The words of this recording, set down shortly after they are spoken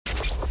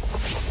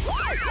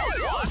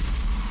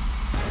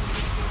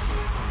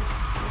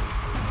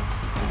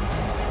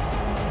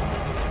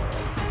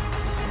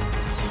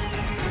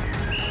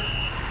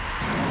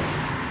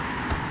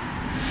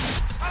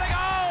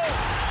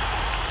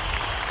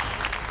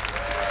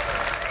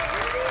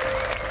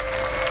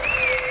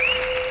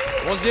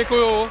Moc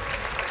děkuju.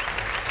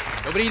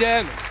 Dobrý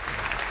den.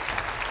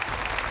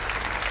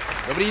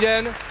 Dobrý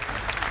den.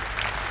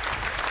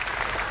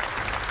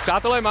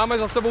 Přátelé, máme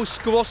za sebou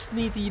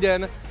skvostný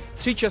týden.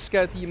 3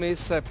 české týmy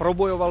se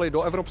probojovaly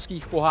do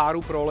evropských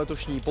pohárů pro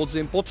letošní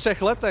podzim. Po 3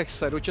 letech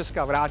se do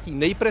Česka vrátí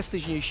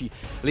nejprestižnější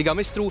Liga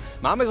mistrů.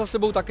 Máme za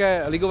sebou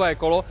také ligové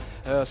kolo.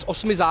 Z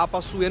 8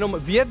 zápasů jenom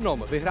v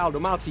jednom vyhrál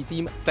domácí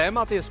tým.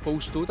 Témat je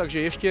spoustu, takže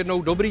ještě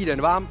jednou dobrý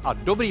den vám a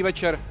dobrý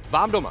večer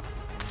vám doma.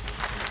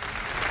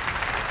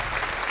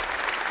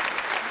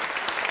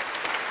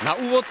 Na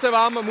úvod se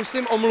vám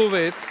musím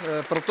omluvit,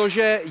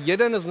 protože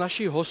jeden z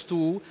našich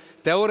hostů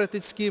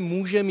teoreticky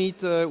může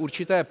mít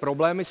určité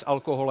problémy s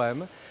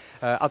alkoholem,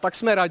 a tak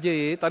jsme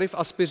raději tady v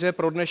Aspiře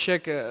pro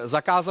dnešek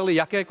zakázali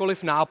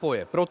jakékoliv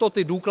nápoje. Proto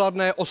ty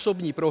důkladné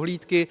osobní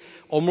prohlídky,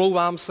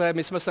 omlouvám se,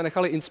 my jsme se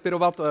nechali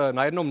inspirovat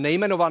na jednom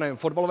nejmenovaném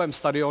fotbalovém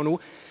stadionu,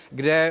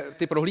 kde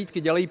ty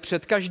prohlídky dělají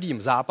před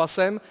každým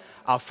zápasem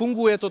a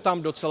funguje to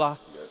tam docela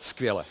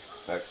skvěle.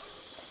 Next.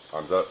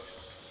 Arms up.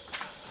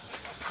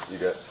 You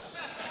good?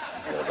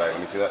 Back. Let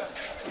me see that.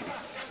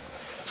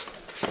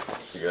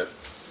 You good?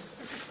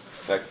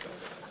 Next.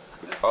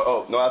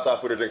 Oh, no outside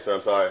food or drink, sir.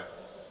 I'm sorry.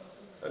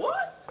 What?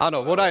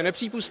 Ano, voda je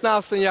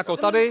nepřípustná, stejně jako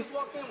tady.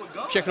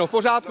 Všechno v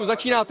pořádku,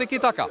 začíná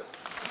tiki-taka.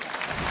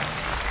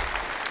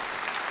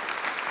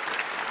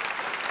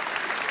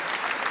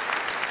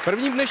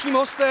 Prvním dnešním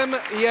hostem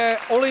je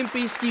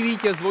olympijský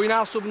vítěz,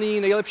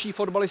 dvojnásobný nejlepší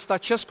fotbalista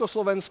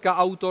Československa,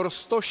 autor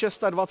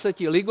 126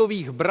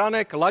 ligových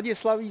branek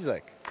Ladislav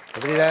Vízek.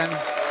 Dobrý den.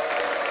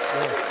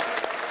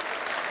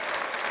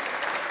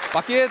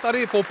 Pak je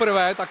tady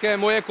poprvé také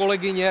moje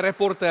kolegyně,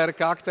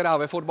 reportérka, která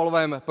ve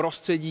fotbalovém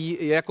prostředí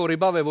je jako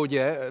ryba ve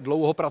vodě.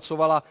 Dlouho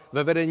pracovala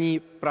ve vedení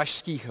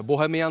pražských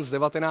Bohemians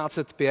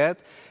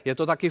 1905. Je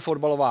to taky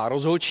fotbalová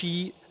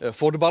rozhodčí,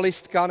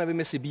 fotbalistka, nevím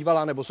jestli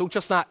bývalá nebo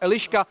současná,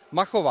 Eliška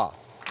Machová.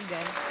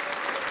 Den.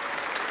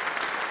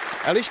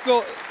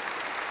 Eliško,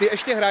 ty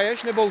ještě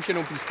hraješ nebo už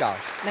jenom pískáš?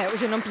 Ne,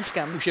 už jenom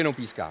pískám. Už jenom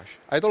pískáš.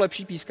 A je to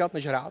lepší pískat,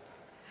 než hrát?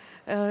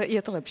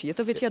 Je to lepší, je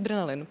to větší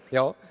adrenalin.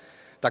 Jo?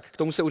 Tak k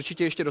tomu se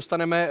určitě ještě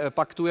dostaneme.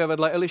 Pak tu je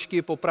vedle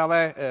Elišky po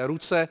pravé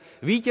ruce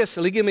vítěz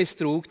Ligy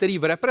mistrů, který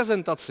v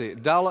reprezentaci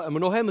dal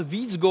mnohem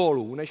víc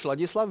gólů než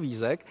Ladislav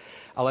Vízek,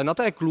 ale na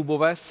té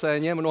klubové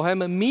scéně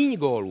mnohem míň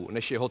gólů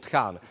než jeho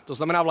tchán. To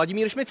znamená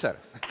Vladimír Šmicer.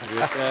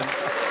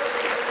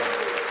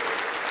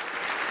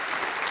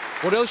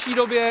 Po delší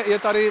době je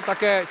tady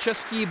také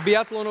český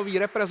biatlonový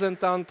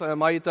reprezentant,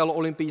 majitel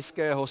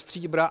olympijského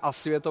stříbra a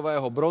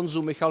světového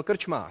bronzu Michal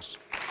Krčmář.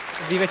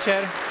 Dobrý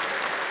večer.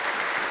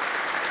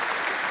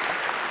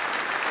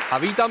 A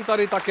vítám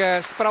tady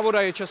také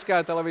zpravodaje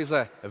České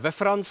televize ve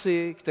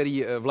Francii,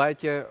 který v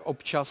létě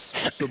občas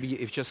působí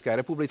i v České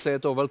republice. Je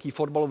to velký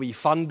fotbalový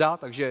fanda,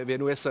 takže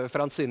věnuje se ve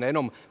Francii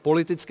nejenom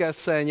politické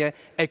scéně,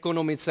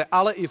 ekonomice,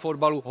 ale i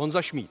fotbalu.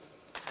 Honza Šmíd.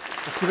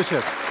 Hezký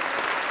večer.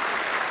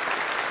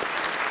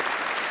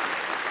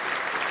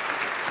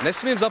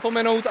 Nesmím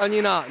zapomenout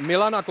ani na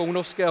Milana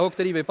Kounovského,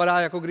 který vypadá,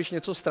 jako když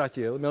něco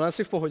ztratil. Milan,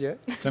 jsi v pohodě?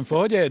 Jsem v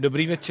pohodě,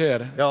 dobrý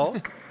večer. Jo?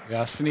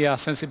 Jasný, já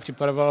jsem si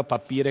připravoval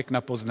papírek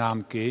na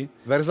poznámky.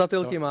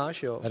 Verzatilky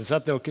máš, jo?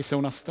 Verzatilky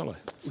jsou na stole.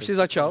 Už jsi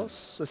začal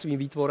se svým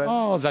výtvorem?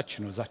 No,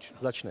 začnu.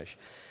 Začneš.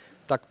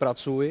 Tak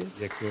pracuj.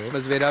 Děkuji.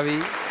 Jsme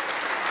zvědaví.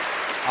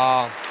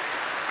 A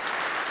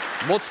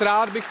moc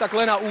rád bych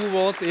takhle na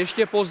úvod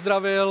ještě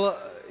pozdravil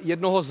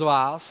jednoho z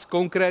vás.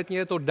 Konkrétně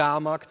je to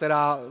dáma,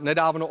 která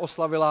nedávno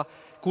oslavila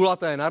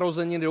kulaté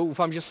narozeniny.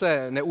 Doufám, že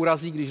se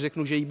neurazí, když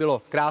řeknu, že jí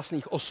bylo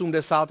krásných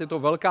 80. Je to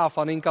velká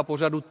faninka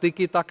pořadu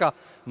Tiki Taka,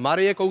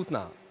 Marie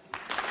Koutná.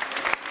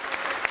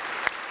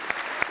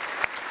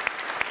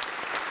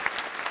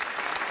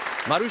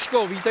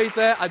 Maruško,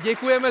 vítejte a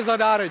děkujeme za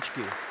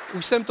dárečky.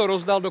 Už jsem to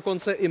rozdal,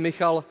 dokonce i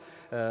Michal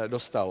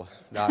dostal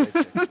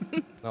dáreček.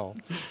 No.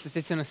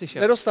 Teď jsem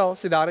neslyšel. Nedostal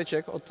si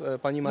dáreček od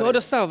paní Marie? No,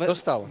 dostal.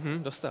 Dostal.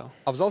 Dostal.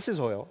 A vzal jsi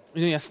ho, jo?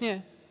 No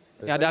jasně.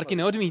 Já dárky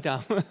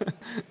neodmítám.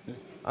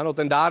 Ano,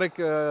 ten dárek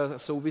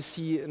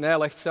souvisí ne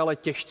lehce, ale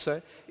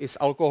těžce i s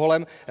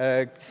alkoholem.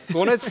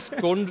 Konec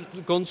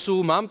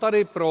konců mám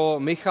tady pro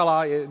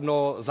Michala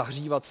jedno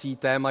zahřívací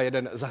téma,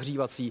 jeden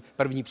zahřívací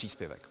první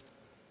příspěvek.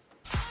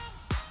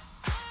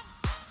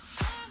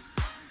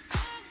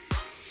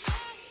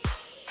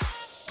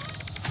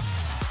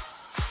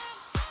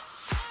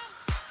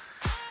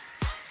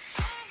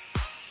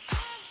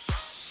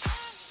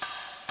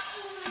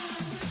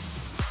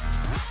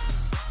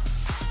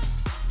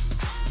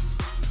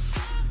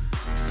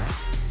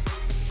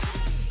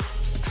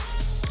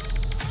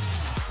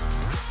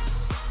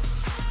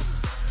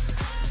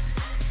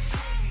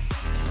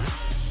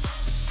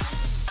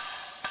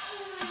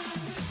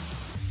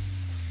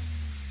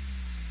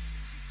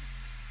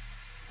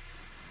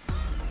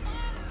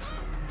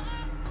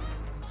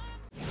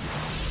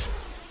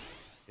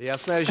 Je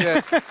jasné,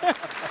 že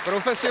v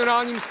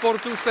profesionálním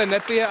sportu se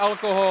nepije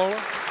alkohol,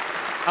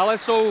 ale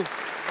jsou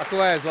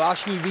takové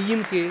zvláštní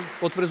výjimky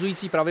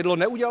potvrzující pravidlo.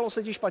 Neudělalo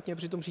se ti špatně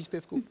při tom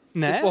příspěvku?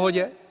 Ne. Jsi v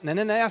pohodě?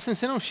 Ne, já jsem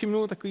si jenom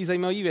všimnul takové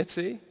zajímavé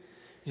věci,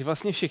 že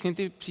vlastně všechny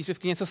ty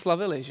příspěvky něco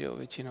slavily, že jo,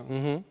 většinou.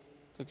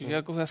 Takže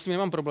jako já s tím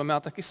nemám problém, já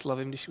taky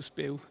slavím, když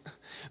uspěju.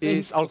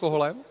 I s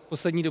alkoholem?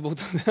 Poslední dobou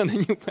to teda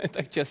není úplně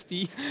tak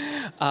častý,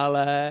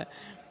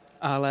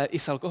 ale i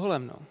s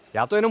alkoholem, no.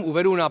 Já to jenom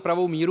uvedu na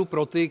pravou míru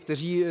pro ty,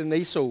 kteří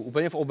nejsou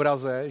úplně v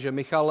obraze, že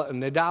Michal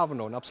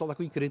nedávno napsal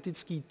takový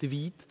kritický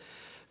tweet,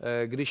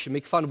 když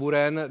Mick van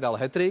Buren dal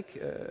hat-trick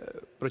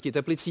proti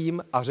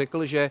Teplicím a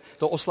řekl, že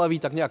to oslaví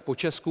tak nějak po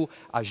Česku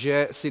a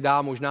že si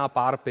dá možná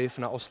pár piv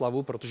na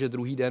oslavu, protože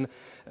druhý den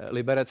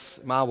Liberec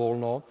má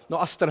volno.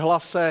 No a strhla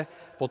se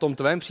po tom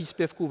tvém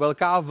příspěvku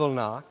velká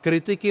vlna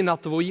kritiky na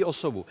tvoji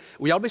osobu.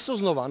 Udělal bys to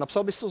znova?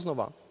 Napsal bys to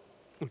znova?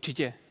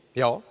 Určitě.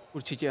 Jo?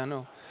 Určitě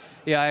ano.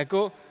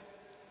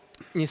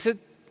 Mně se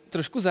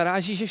trošku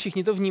zaráží, že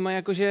všichni to vnímají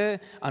jako, že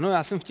ano,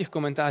 já jsem v těch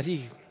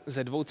komentářích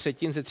ze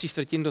 2/3, ze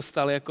 3/4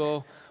 dostal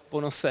jako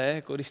po nose,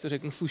 jako když to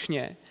řeknu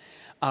slušně,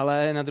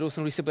 ale na druhou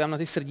stranu, když se podívám na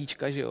ty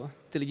srdíčka, že jo,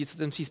 ty lidi, co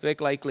ten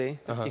příspěvek lajkli,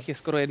 tak těch je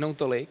skoro jednou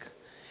tolik.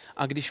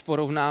 A když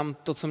porovnám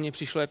to, co mně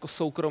přišlo jako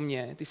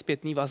soukromně, ty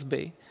zpětné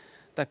vazby,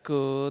 tak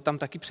tam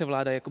taky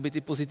převládají jakoby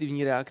ty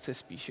pozitivní reakce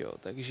spíš, jo.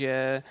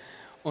 Takže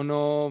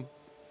ono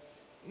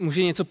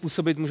může něco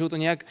působit, můžou to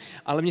nějak,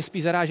 ale mě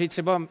spíš zarážejí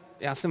třeba,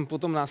 já jsem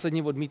potom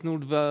následně odmítnul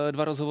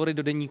dva rozhovory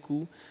do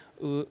deníků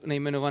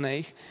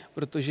nejmenovaných,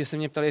 protože se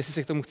mě ptali, jestli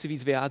se k tomu chci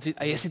víc vyjádřit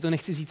a jestli to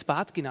nechci vzít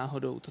zpátky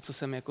náhodou, to, co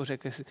jsem jako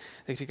řekl.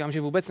 Tak říkám,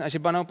 že vůbec ne, a že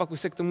naopak už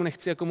se k tomu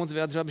nechci jako moc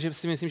vyjadřovat, protože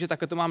si myslím, že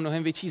takhle to má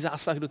mnohem větší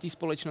zásah do té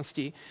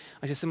společnosti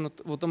a že se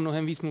o tom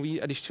mnohem víc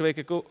mluví a když člověk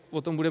jako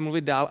o tom bude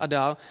mluvit dál a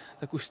dál,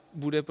 tak už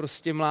bude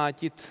prostě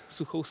mlátit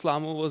suchou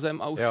slámou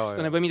vozem a už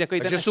to nebude mít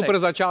takový Takže ten super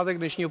začátek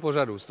dnešního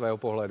pořadu z tvého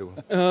pohledu.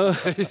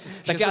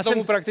 Tak že se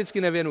tomu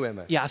prakticky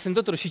nevěnujeme. Já jsem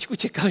to trošičku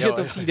čekal, že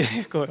to přijde.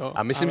 Jako, jo,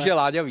 a myslím, že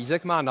Láďa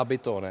Vízek má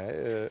nabito, ne?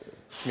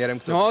 Směrem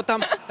k tomu. No,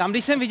 tam,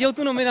 když jsem viděl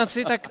tu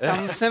nominaci, tak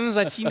tam jsem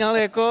začínal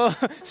jako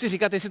si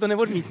říkat, jestli to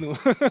neodmítnu,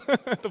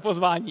 to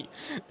pozvání.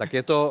 Tak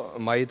je to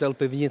majitel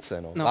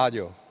pivnice, no.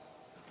 Láďo.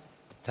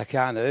 Tak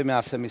já nevím,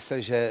 já jsem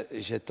myslel,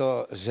 že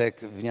to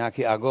řekl v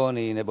nějaké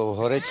agonii nebo v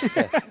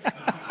horečce.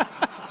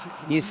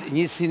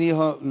 Nic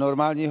jiného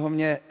normálního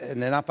mě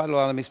nenapadlo,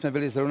 ale my jsme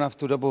byli zrovna v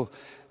tu dobu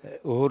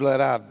u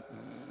Hudlera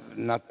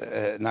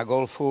na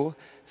golfu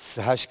s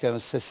Haškem,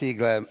 se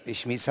Síglem, i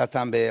Šmíca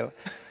tam byl.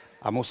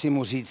 A musím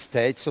mu říct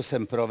teď, co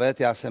jsem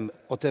provedl, já jsem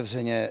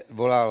otevřeně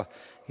volal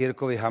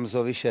Jirkovi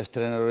Hamzovi, šéf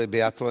trenérovi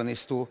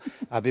biatlonistů,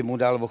 aby mu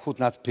dal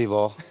ochutnat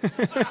pivo,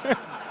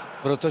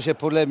 protože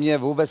podle mě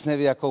vůbec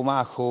neví, jakou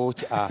má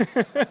chuť a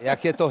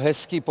jak je to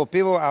hezký po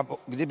pivu a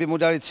kdyby mu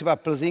dali třeba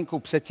plzínku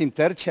před tím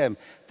terčem,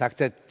 tak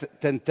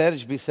ten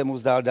terč by se mu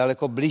zdal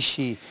daleko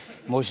bližší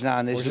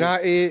možná než...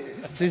 Možná i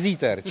cizí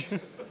terč.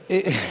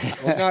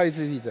 Možná i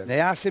cizí terč. Ne,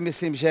 já si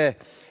myslím, že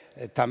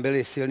tam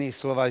byly silný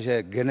slova,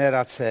 že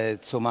generace,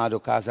 co má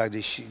dokázat,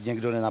 když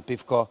někdo jde na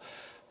pivko.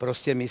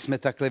 Prostě my jsme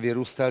takhle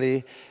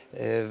vyrůstali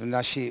v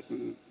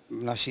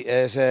naší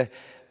éře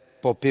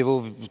po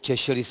pivu,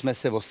 těšili jsme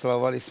se,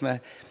 oslavovali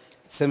jsme.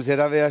 Jsem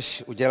zvědavý,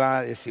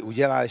 jestli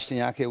udělá ještě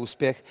nějaký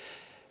úspěch,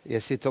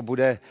 jestli to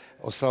bude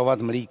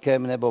oslavovat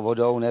mlíkem nebo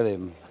vodou,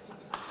 nevím.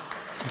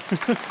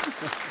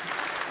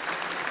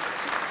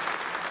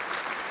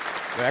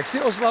 No jak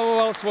jsi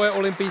oslavoval svoje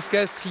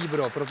olympijské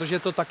stříbro? Protože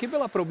to taky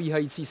byla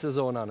probíhající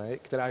sezóna, ne?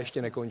 Která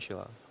ještě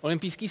nekončila.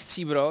 Olympijský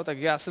stříbro, tak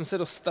já jsem se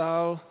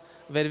dostal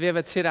ve 2,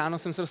 ve 3 ráno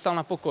jsem se dostal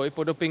na pokoj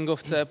po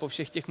dopingovce, po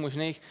všech těch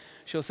možných.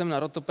 Šel jsem na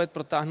rotoped,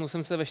 protáhnul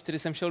jsem se, ve 4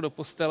 jsem šel do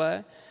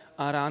postele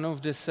a ráno v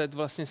 10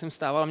 vlastně jsem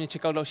stával a mě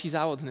čekal další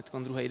závod hned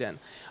druhý den.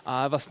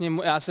 A vlastně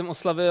já jsem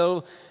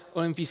oslavil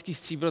olympijský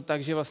stříbro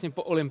tak, že vlastně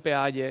po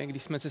olympiádě,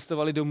 když jsme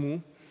cestovali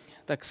domů,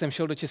 tak jsem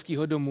šel do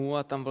Českého domu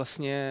a tam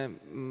vlastně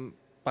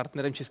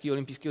partnerem českého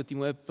olympijského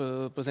týmu je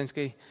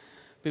plzeňský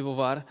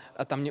pivovar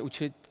a tam mě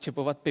učili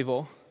čepovat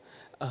pivo.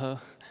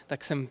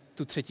 Tak jsem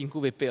tu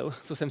 1/3 vypil,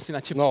 co jsem si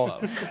načepoval.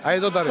 No, a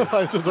je to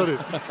tady.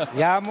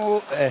 Já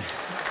mu...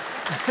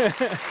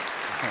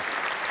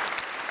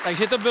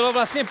 Takže to bylo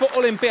vlastně po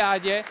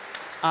olympiádě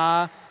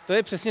a to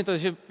je přesně to,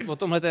 že o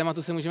tomhle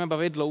tématu se můžeme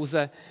bavit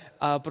dlouze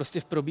a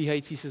prostě v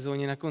probíhající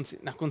sezóně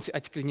na konci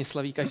ať klidně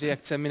slaví každý jak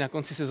chce, my na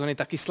konci sezóny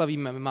taky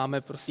slavíme, my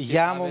máme prostě...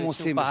 Já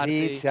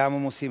mu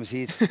musím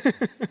říct,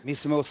 my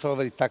jsme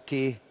oslavili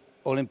taky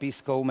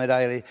olympijskou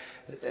medaili.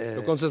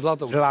 Dokonce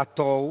zlatou.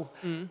 Zlatou.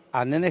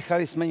 A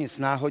nenechali jsme nic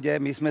náhodě,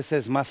 my jsme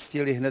se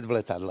zmastili hned v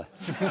letadle.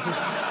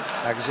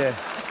 Takže...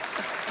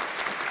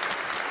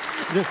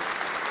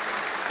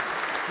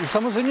 Mě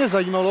samozřejmě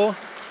zajímalo,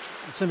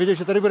 jsem věděl,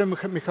 že tady bude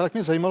Michal,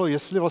 mě zajímalo,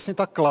 jestli vlastně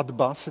ta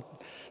kladba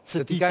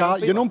se týká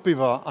jenom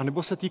piva,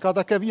 anebo se týká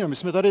také vína. My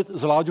jsme tady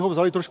z Láďoho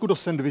vzali trošku do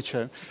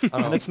sendviče.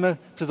 Hned jsme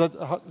před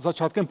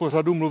začátkem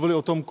pořadu mluvili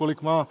o tom,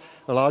 kolik má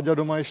Láďa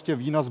doma ještě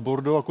vína z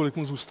Bordeaux a kolik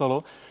mu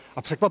zůstalo.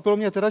 A překvapilo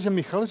mě teda, že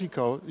Michal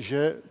říkal,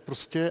 že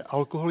prostě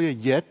alkohol je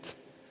jed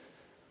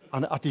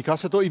A týká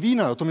se to i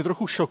vína, to mě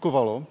trochu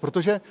šokovalo,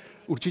 protože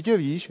určitě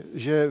víš,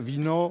 že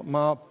víno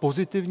má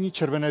pozitivní,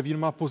 červené víno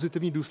má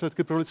pozitivní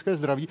důsledky pro lidské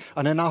zdraví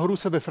a nenáhodou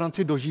se ve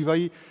Francii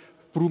dožívají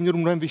v průměru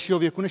mnohem vyššího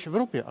věku než v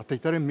Evropě. A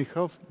teď tady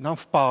Michal nám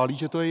vpálí,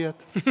 že to je jed.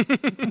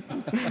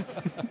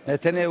 Ne,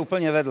 ten je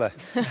úplně vedle.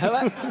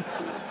 Hele,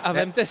 a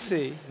vemte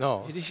si,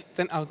 že když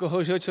ten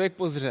alkohol, že ho člověk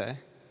pozře,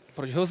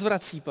 proč ho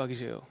zvrací pak,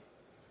 že jo?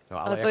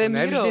 No, Ale to jako je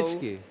ne mírou.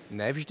 vždycky.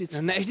 Ne vždycky.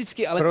 No, ne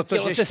vždycky, ale to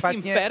tělo se s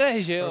tím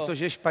pere, že jo?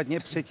 Protože špatně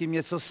předtím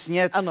něco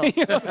snět. Ano.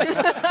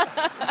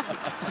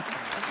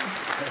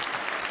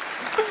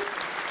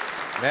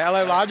 Ne,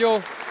 ale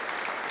Vláďo,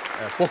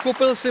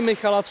 pochopil jsi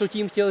Michala, co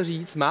tím chtěl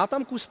říct? Má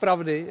tam kus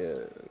pravdy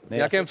v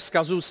nějakém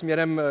vzkazu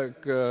směrem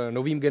k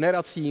novým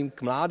generacím,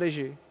 k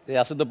mládeži?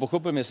 Já jsem to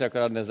pochopil, mě se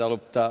akorát nezdálo,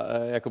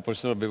 jako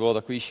proč to vyvolalo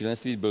takový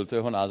šílenství, byl to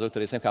jeho názor,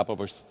 který jsem chápal,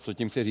 co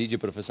tím chce říct, že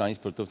profesionální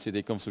sportovci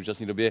teď v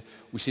současné době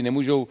už si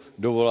nemůžou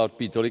dovolat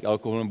pít tolik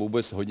alkoholu nebo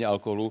vůbec hodně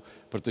alkoholu,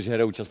 protože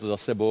hrajou často za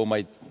sebou,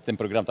 mají ten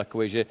program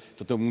takový, že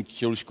to tomu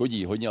tělu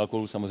škodí. Hodně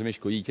alkoholu samozřejmě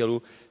škodí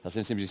tělu. Já si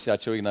myslím, že si dá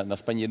člověk na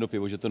spaní jedno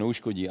pivo, že to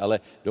neuškodí, ale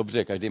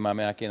dobře, každý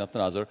máme nějaký na to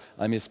názor,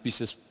 ale mě spíš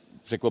se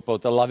překvapila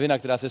ta lavina,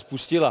 která se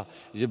spustila,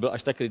 že byl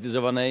až tak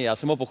kritizovaný. Já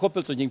jsem ho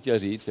pochopil, co tím chtěl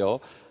říct,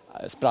 jo.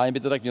 Správně by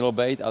to tak mělo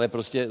být, ale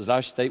prostě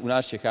zvlášť tady u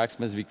nás v Čechách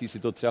jsme zvyklí si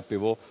to třeba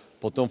pivo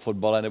po tom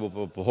fotbale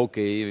nebo po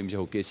hokeji, vím, že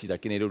hokejisti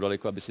taky nejdou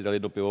daleko, aby si dali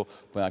jedno pivo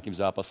po nějakém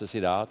zápase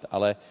si dát,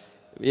 ale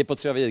je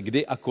potřeba vědět,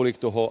 kdy a kolik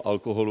toho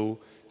alkoholu,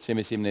 si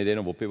myslím, nejde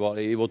jenom o pivo,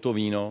 ale i o to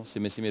víno, si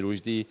myslím, je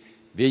důležitý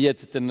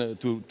vědět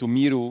tu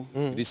míru,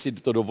 kdy si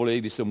to dovolí,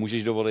 kdy si to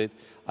můžeš dovolit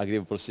a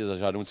kdy prostě za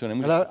žádnou cenu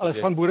nemůžeš. Ale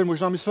Fan Buren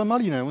možná myslel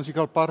malý, ne? On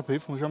říkal pár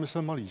piv, možná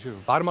myslel malý, že jo?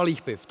 Pár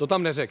malých piv, to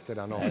tam neřekl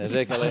teda, no.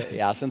 Neřekl, ale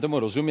já jsem tomu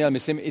rozuměl,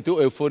 myslím i tu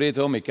euforii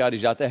toho Mika,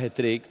 když dáte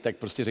hat-trick, tak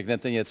prostě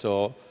řeknete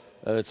něco,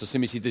 co si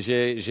myslíte,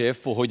 že je v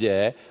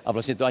pohodě a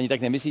vlastně to ani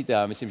tak nemyslíte.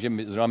 Já myslím, že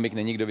zrovna Mik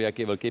není kdo ví,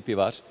 jaký velký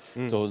pivař,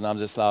 co ho znám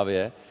ze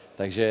Slávie.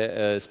 Takže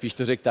spíš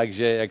to řekl tak,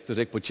 že jak to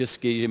řekl po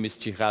česky, že my z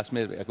Čechách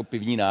jsme jako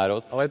pivní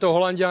národ. Ale je to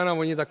Holanďan a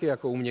oni taky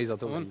jako umějí za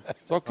to vzít.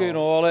 Taky,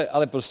 no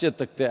ale prostě,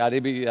 tak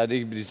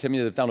když se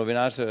mě zeptal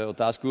novinář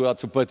otázku, a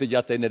co budete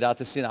dělat teď,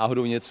 nedáte si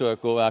náhodou něco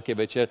jako nějaký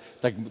večer,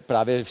 tak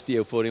právě v té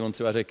euforii on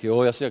třeba řekl,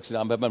 jo, jasně, jak si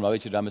dáme na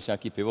večer, dáme si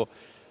nějaký pivo.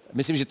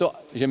 Myslím,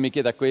 že Mik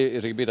je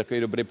takový, řekl bych, takový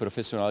dobrý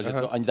profesionál, že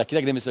to ani taky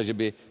tak nemyslel, že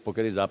by po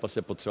každém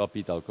zápase potřeboval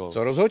pít alkohol.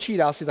 Co rozhodčí,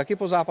 dá si taky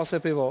po zápase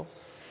pivo?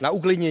 Na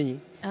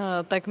uklidnění?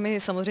 Tak my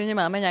samozřejmě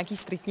máme nějaký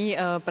striktní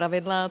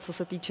pravidla, co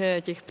se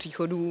týče těch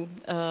příchodů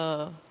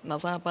na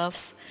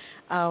zápas,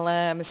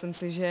 ale myslím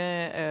si,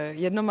 že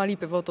jedno malé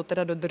pivo to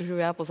teda dodržuji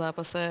já po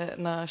zápase,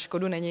 na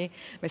škodu není.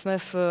 My jsme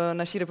v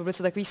naší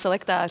republice takový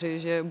selektáři,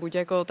 že buď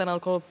jako ten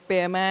alkohol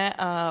pijeme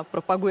a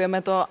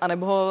propagujeme to,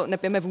 anebo ho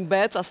nepijeme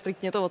vůbec a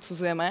striktně to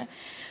odsuzujeme.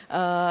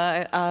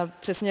 A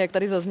přesně jak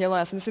tady zaznělo,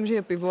 já si myslím,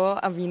 že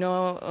pivo a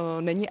víno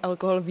není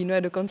alkohol, víno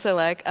je dokonce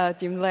lék a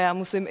tímhle já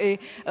musím i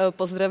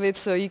pozdravit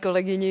svoji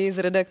kolegyni z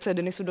redakce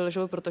Denisu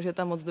Doležovou, protože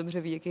tam moc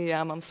dobře ví, jaký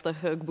já mám vztah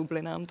k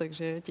bublinám,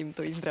 takže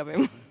tímto jí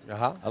zdravím.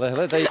 Aha. Ale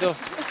hele, tady to...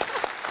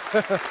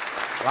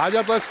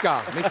 Láďa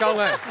tleská, Michal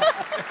ne.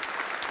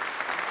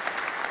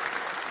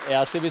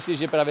 Já si myslím,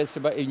 že právě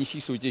třeba i v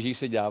nižších soutěžích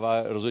se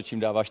rozhodčím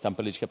dává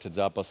štampelička před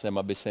zápasem,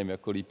 aby se jim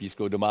jako líp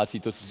pískalo domácí,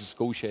 to si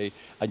zkoušej.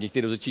 A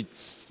někteří rozhodčí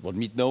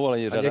odmítnou, ale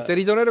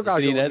někteří to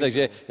nedokážou. Ne,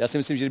 takže já si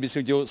myslím, že kdyby se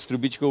udělal s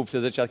trubičkou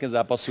před začátkem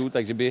zápasu,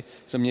 takže by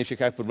jsme měli v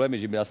Čechách problémy,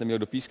 že by nás neměl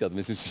dopískat.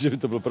 Myslím si, že by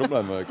to byl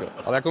problém. No, jako.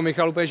 Ale jako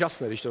Michal úplně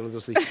žasne, když tohle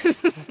to slyší.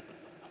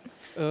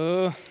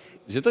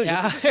 Že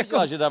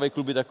že dávají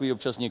kluby takový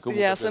občas někomu.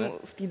 Já jsem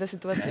v této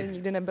situaci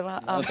nikdy nebyla.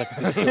 A...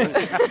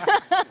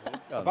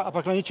 A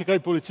pak na ně čekají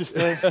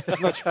policisté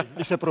značky,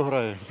 když se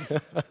prohraje.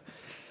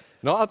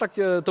 No a tak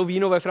to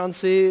víno ve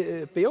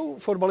Francii, pijou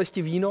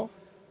fotbalisti víno?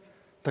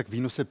 Tak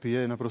víno se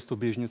pije naprosto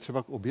běžně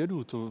třeba k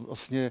obědu. To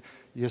vlastně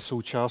je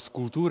součást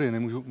kultury,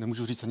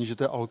 nemůžu říct ani, že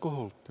to je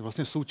alkohol. To je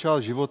vlastně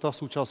součást života,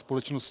 součást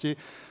společnosti.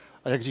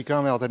 A jak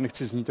říkám, já tady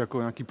nechci znít jako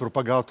nějaký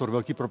propagátor,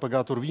 velký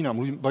propagátor vína.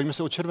 Bavíme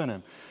se o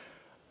červeném.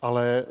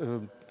 Ale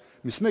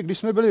když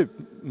jsme byli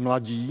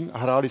mladí a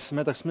hráli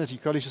jsme, tak jsme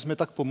říkali, že jsme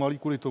tak pomalí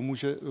kvůli tomu,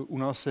 že u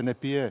nás se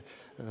nepije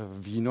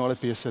víno, ale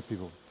pije se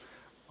pivo.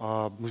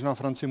 A možná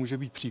Francie může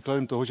být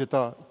příkladem toho, že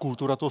ta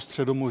kultura toho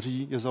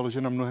Středomoří je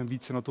založena mnohem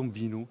více na tom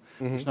vínu,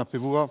 než na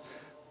pivu a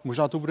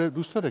možná to bude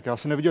důsledek. Já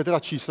jsem neviděl teda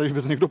čísla, že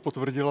by to někdo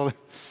potvrdil, ale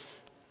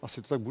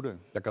asi to tak bude.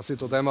 Tak asi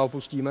to téma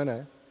opustíme,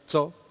 ne?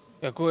 Co?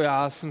 Jako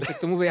já jsem se k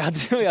tomu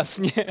vyjádřil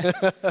jasně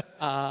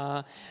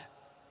a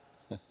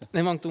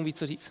nemám k tomu víc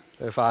co říct.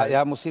 To je fajn. A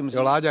já musím říct,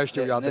 Láďa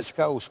ještě uděláte.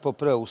 Dneska už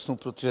poprvé usnu,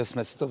 protože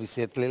jsme si to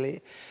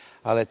vysvětlili,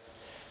 ale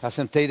já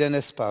jsem týden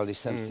nespal, když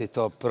jsem si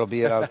to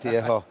probíral, ty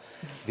jeho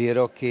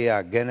výroky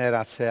a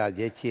generace a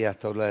děti a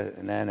tohle.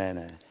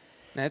 Ne.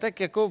 Ne, tak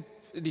jako,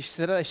 když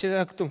se dá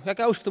ještě k tomu, jak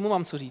já už k tomu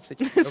mám co říct teď.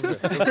 Dobře.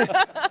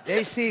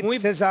 Dej si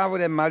před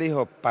závodem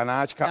malýho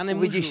panáčka,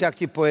 uvidíš, jak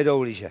ti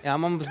pojedou lyže.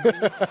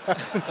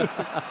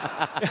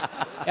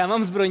 Já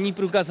mám zbrojní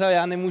průkaz a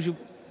já nemůžu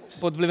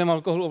pod vlivem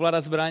alkoholu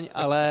ovládat zbraň,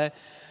 ale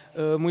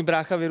můj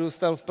brácha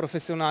vyrůstal v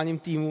profesionálním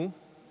týmu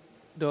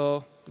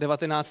do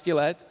 19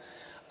 let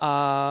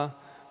a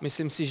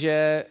myslím si,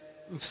 že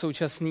v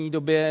současné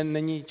době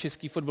není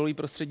český fotbalový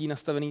prostředí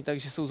nastavený tak,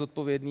 že jsou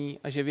zodpovědní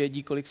a že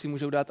vědí, kolik si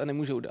můžou dát a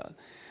nemůžou dát.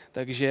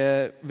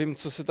 Takže vím,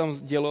 co se tam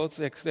dělo,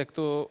 jak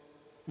to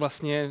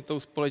vlastně tou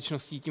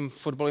společností, tím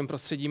fotbalovým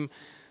prostředím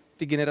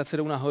ty generace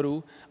jdou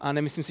nahoru a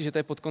nemyslím si, že to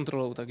je pod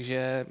kontrolou,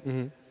 takže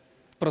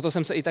proto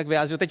jsem se i tak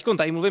vyjádřil. Teď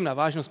tady mluvím na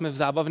vážno, jsme v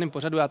zábavném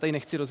pořadu, já tady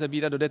nechci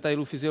rozebírat do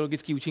detailu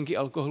fyziologické účinky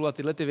alkoholu a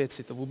tyhle ty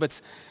věci. To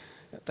vůbec,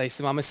 tady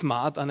se máme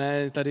smát a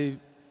ne tady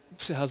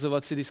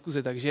přehazovat si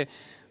diskuze, takže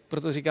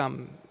proto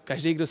říkám,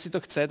 každý, kdo si to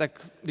chce,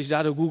 tak když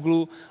dá do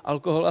Google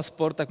alkohol a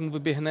sport, tak mu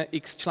vyběhne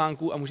x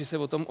článků a může se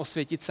o tom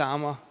osvětit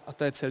sám a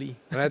to je celý.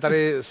 Ne,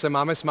 tady se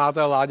máme smát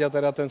a Láďa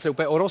teda ten se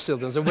úplně orosil,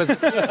 ten se vůbec...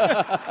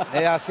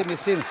 Ne, já si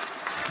myslím...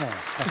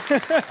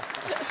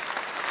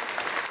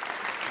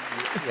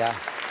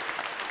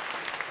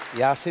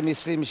 Já si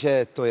myslím,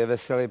 že to je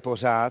veselý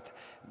pořád.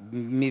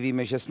 My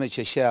víme, že jsme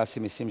Češi, já si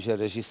myslím, že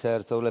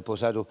režisér tohle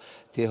pořadu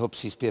ty jeho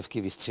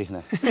příspěvky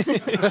vystřihne.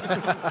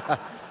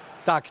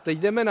 Tak, teď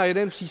jdeme na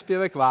jeden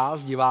příspěvek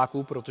vás,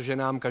 diváků, protože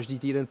nám každý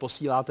týden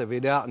posíláte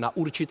videa na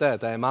určité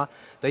téma.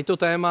 Teď to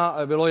téma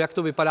bylo, jak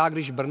to vypadá,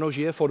 když Brno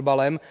žije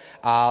fotbalem.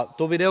 A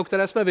to video,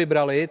 které jsme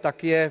vybrali,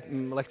 tak je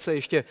lehce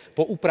ještě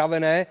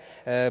poupravené,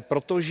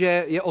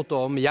 protože je o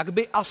tom, jak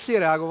by asi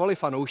reagovali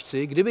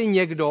fanoušci, kdyby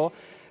někdo,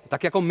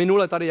 tak jako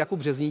minule tady Jakub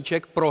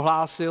Březníček,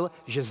 prohlásil,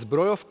 že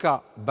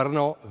Zbrojovka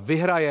Brno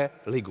vyhraje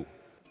ligu.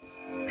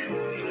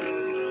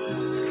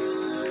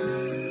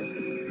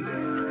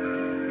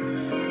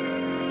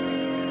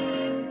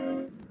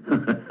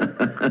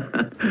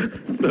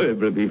 To je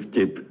blbý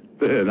vtip,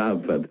 to je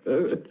nápad.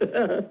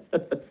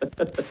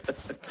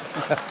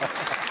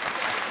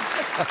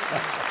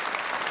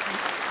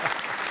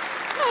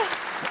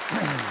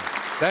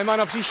 Téma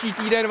na příští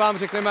týden vám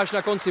řekneme až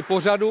na konci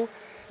pořadu,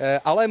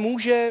 ale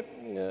může,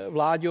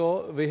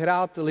 Vláďo,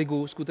 vyhrát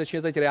ligu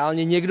skutečně teď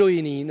reálně někdo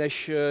jiný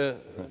než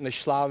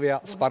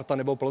Slavia, Sparta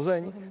nebo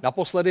Plzeň?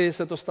 Naposledy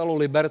se to stalo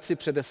Liberci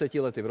před 10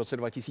 lety, v roce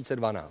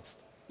 2012.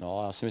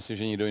 No, já si myslím,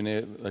 že nikdo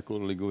jiný jako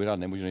ligu vyhrát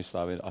nemůže než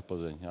Slavia a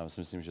Plzeň. Já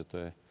si myslím, že to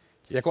je...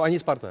 Jako ani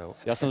Sparta, jo?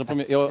 Já jsem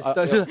zapomněl, jo.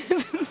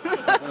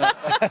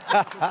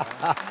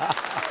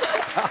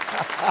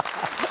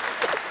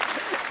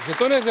 Že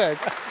to neřek.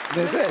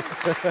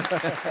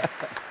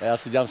 Já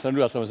si dělám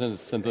srandu, já samozřejmě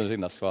jsem to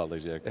neřekl naschvál,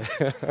 takže jako...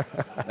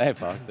 Ne,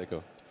 fakt,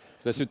 jako...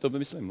 To si to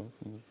myslím, no.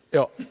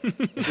 Jo.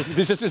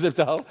 Ty jsi se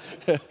zeptal,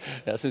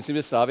 já si myslím,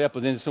 že Slavia a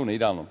Plzeň jsou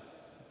nejdál, no.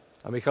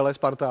 A Michale,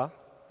 Sparta?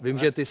 Vím,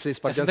 že ty jsi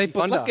spartanský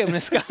fanda.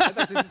 dneska.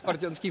 Tak ty jsi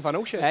spartanský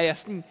fanoušek. Ne,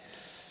 jasný.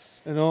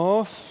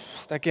 No,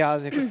 tak já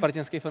jako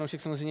spartanský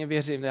fanoušek samozřejmě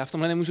věřím. Já v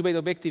tomhle nemůžu být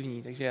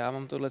objektivní, takže já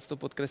mám tohleto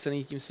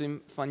podkreslený tím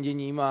svým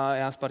fanděním a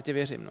já Spartě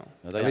věřím, no.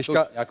 No tak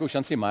jakou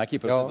šanci má, jaký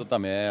procent to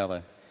tam je,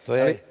 ale... To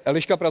je...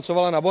 Eliška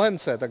pracovala na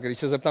Bohemce, tak když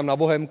se zeptám na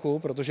Bohemku,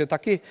 protože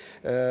taky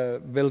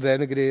byl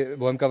den, kdy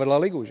Bohemka vedla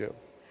ligu, že jo?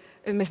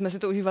 My jsme si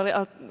to užívali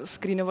a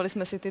screenovali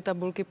jsme si ty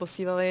tabulky,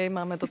 posílali,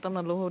 máme to tam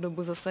na dlouhou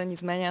dobu zase,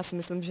 nicméně já si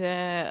myslím,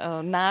 že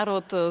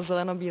národ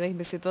zelenobílých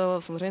by si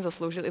to samozřejmě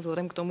zasloužil i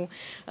vzhledem k tomu,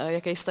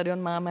 jaký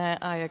stadion máme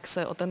a jak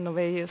se o ten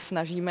novej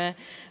snažíme,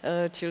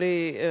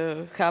 čili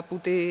chápu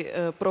ty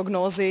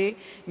prognózy,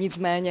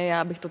 nicméně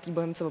já bych to té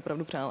Bohemce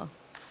opravdu přála.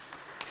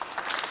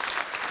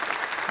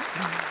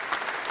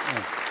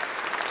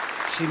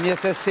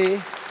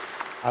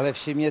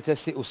 Všimněte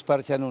si u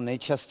Spartanů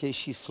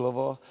nejčastější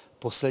slovo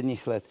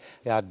posledních let.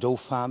 Já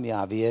doufám,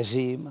 já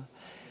věřím.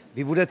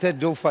 Vy budete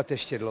doufat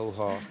ještě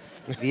dlouho,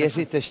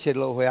 věřit ještě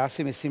dlouho. Já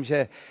si myslím,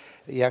 že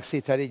jak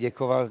si tady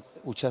děkoval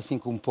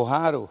účastníkům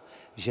poháru,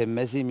 že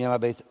mezi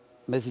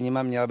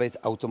nimi měla být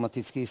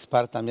automatický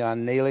Sparta, měla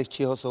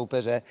nejlehčího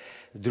soupeře,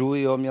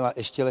 druhýho měla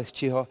ještě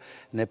lehčího,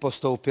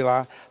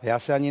 nepostoupila. Já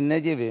se ani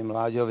nedivím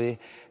Láďovi,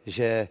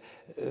 že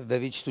ve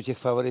výčtu těch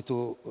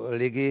favoritů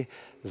ligy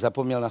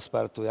zapomněl na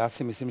Spartu. Já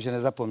si myslím, že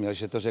nezapomněl,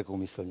 že to řekl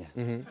úmyslně.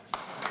 Mm-hmm.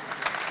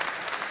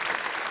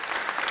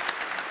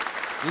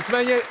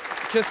 Nicméně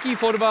český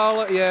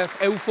fotbal je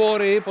v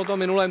euforii po tom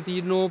minulém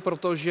týdnu,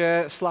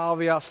 protože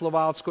Slavia,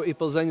 Slovácko i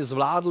Plzeň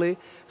zvládli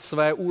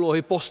své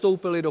úlohy,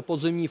 postoupili do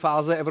podzimní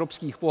fáze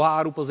evropských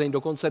pohárů, Plzeň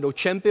dokonce do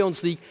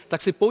Champions League,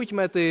 tak si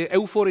pojďme ty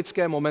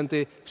euforické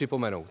momenty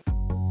připomenout.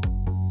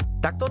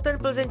 Tak to ten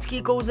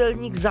plzeňský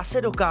kouzelník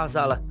zase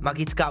dokázal.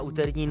 Magická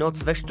úterní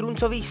noc ve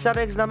Štruncových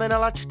sadech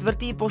znamenala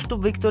 4.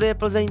 postup Viktorie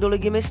Plzeň do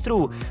Ligy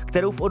mistrů,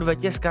 kterou v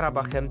odvetě s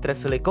Karabachem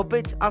trefili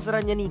Kopic a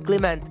zraněný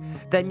Kliment.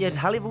 Téměř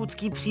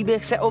hollywoodský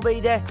příběh se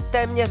obejde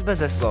téměř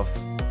beze slov.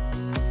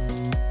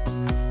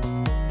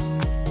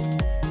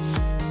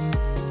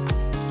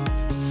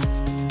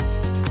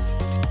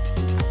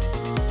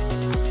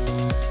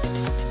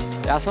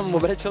 Já jsem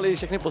obrečel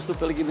všechny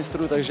postupy Ligy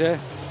mistrů, takže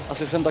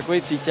asi jsem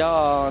takový cítil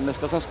a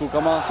dneska jsem s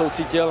klukama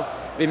soucítil.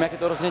 Vím, jak je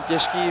to hrozně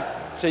těžký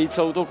přejít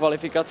celou tou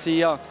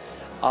kvalifikací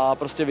a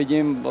prostě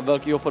vidím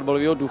velkého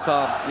fotbalového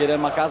ducha.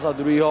 Jeden maká za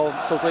druhýho,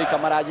 jsou to i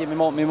kamarádi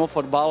mimo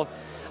fotbal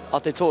a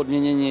teď jsou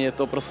odměněni. Je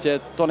to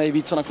prostě to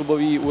nejvíc, co na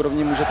klubové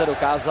úrovni můžete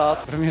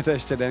dokázat. Pro mě to je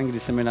ještě den, kdy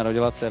se mi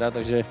narodila dcera,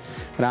 takže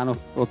ráno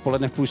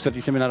odpoledne v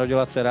 3:30 se mi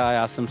narodila dcera a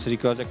já jsem si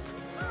říkal, tak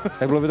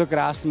bylo by to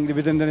krásný,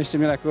 kdyby ten den ještě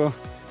měl jako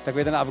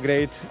takový ten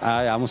upgrade.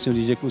 A já musím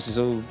říct, že kluci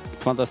jsou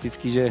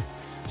fantastický,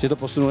 že to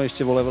posunuli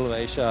ještě o level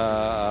vejš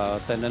a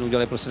ten den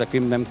udělali prostě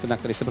takovým dnem, na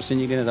který se prostě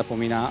nikdy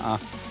nezapomíná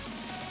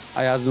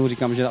a já znovu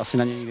říkám, že asi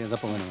na ně nikdy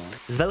nezapomenu.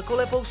 S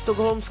velkolepou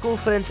stockholmskou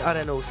Friends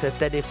Arenou se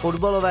tedy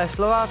fotbalové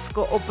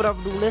Slovácko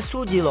opravdu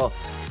nesudilo.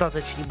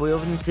 Stateční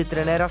bojovníci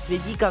trenéra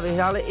Svědíka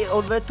vyhráli i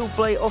odvetu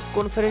play-off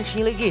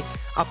konferenční ligy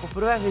a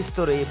poprvé v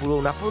historii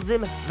budou na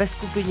podzim ve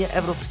skupině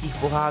evropských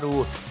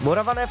pohárů.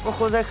 Moravané v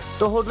Ochozech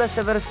tohodle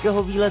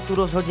severského výletu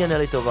rozhodně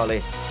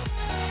nelitovali.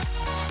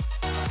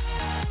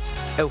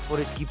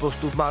 Euforický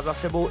postup má za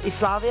sebou i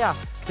Slavia,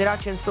 která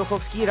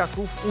Čenstochovský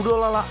Rakův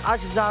udolala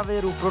až v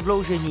závěru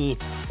prodloužení.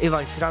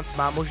 Ivan Šranc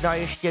má možná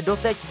ještě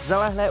doteď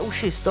zalehlé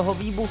uši z toho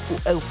výbuchu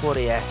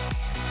euforie.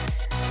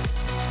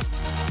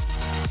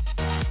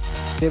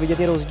 Je vidět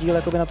i rozdíl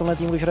jakoby na tomhle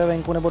týmu, když hraje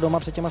venku nebo doma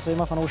před těma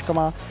svýma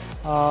fanouškama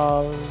a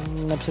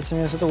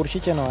nepřeceňuje se to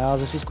určitě. No. Já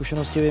ze své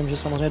zkušenosti vím, že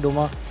samozřejmě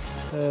doma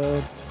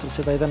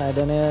prostě tady ten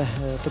Eden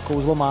to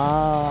kouzlo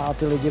má a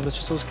ty lidi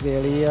prostě jsou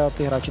skvělí a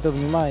ty hráči to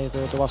vnímají,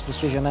 to vás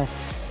prostě žene.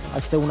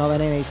 Ať jste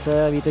unavený,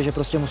 nejste, víte, že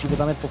prostě musíte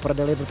tam jít po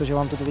prdeli, protože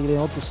vám to ty lidi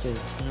neodpustí.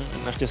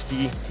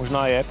 Naštěstí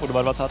možná je po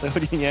 22.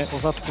 hodině. Po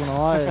zadku,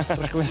 no a je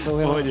trošku mi to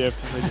uvědomí. Pohodě,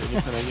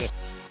 nic se neděje.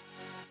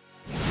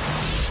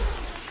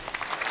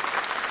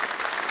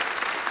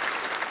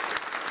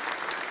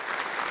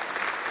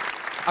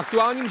 V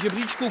aktuálním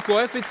žebříčku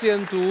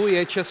koeficientů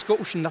je Česko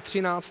už na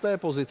 13.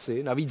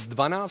 pozici, navíc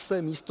 12.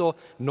 místo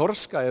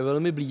Norska je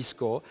velmi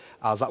blízko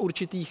a za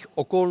určitých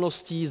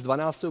okolností z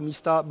 12.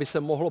 místa by se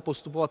mohlo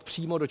postupovat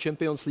přímo do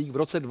Champions League v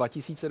roce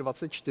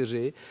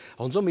 2024.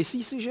 Honzo,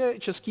 myslíš si, že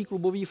český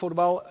klubový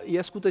fotbal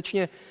je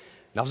skutečně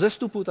na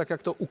vzestupu, tak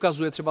jak to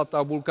ukazuje třeba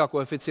tabulka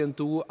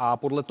koeficientů a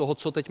podle toho,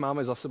 co teď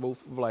máme za sebou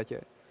v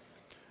létě?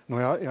 No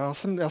já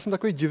jsem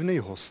takový divný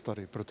host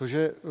tady,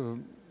 protože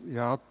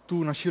já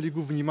tu naši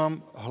ligu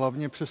vnímám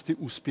hlavně přes ty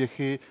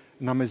úspěchy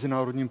na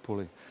mezinárodním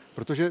poli.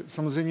 Protože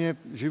samozřejmě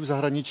žiju v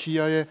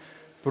zahraničí a je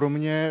pro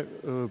mě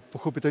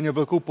pochopitelně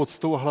velkou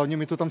poctou a hlavně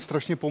mi to tam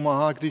strašně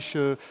pomáhá, když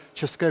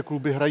české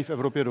kluby hrají v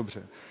Evropě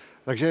dobře.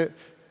 Takže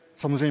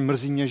samozřejmě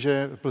mrzí mě,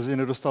 že Plzeň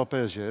nedostal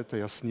PSG, to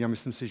je jasný a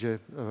myslím si, že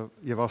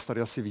je vás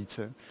tady asi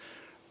více.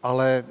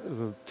 Ale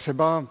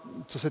třeba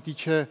co se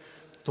týče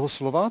toho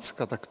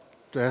Slovácka, tak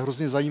to je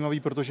hrozně zajímavý,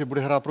 protože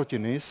bude hrát proti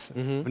Nice.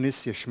 V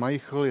Nice je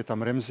Schmeichel, je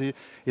tam Ramsey.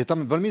 Je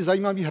tam velmi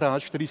zajímavý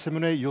hráč, který se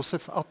jmenuje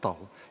Josef Atal.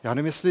 Já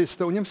nevím, jestli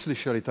jste o něm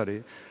slyšeli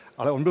tady,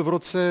 ale on byl v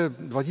roce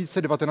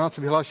 2019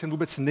 vyhlášen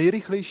vůbec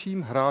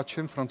nejrychlejším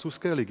hráčem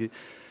francouzské ligy.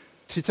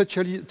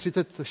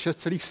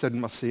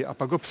 36,7 asi a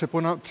pak ho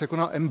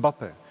překonal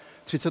Mbappé.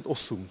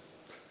 38.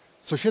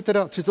 Což je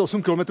teda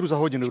 38 km za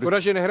hodinu. Škoda,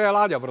 že nehraje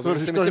Láďa,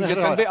 protože si myslím, že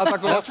ten by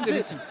atakoval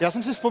 40. Já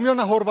jsem si vzpomněl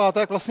na Horváta,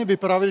 jak vlastně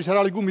vyprávěl, že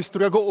hrál Ligu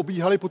mistrů, jak ho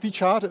obíhali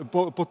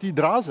po té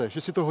dráze,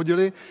 že si to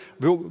hodili,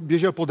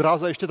 běžel po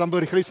dráze a ještě tam byl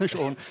rychlejší než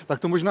on, tak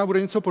to možná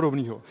bude něco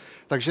podobného.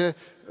 Takže,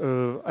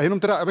 a jenom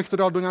teda, abych to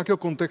dal do nějakého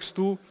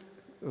kontextu,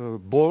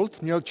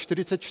 Bolt měl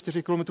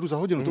 44 km za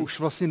hodinu, to už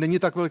vlastně není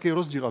tak velký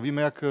rozdíl a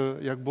víme,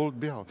 jak Bolt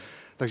běhal.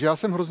 Takže já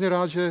jsem hrozně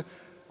rád, že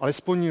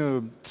alespoň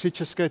 3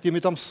 české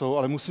týmy tam jsou,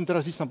 ale musím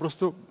teda říct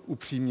naprosto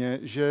upřímně,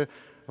 že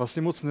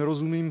vlastně moc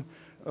nerozumím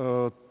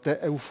té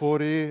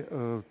euforii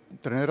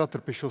trenéra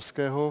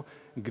Trpišovského,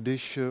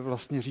 když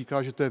vlastně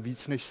říká, že to je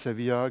víc než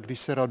Sevilla, když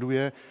se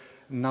raduje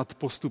nad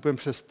postupem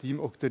přes tým,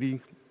 o který,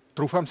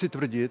 troufám si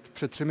tvrdit,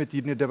 před 3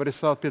 týdny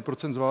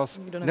 95% z vás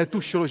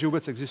netušilo, že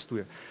vůbec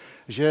existuje.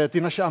 Že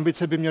ty naše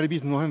ambice by měly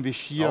být mnohem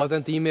vyšší. Ale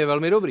ten tým je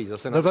velmi dobrý.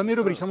 Velmi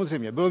dobrý,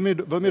 samozřejmě,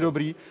 velmi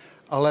dobrý,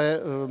 ale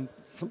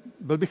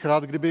byl bych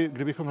rád,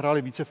 kdybychom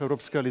hráli více v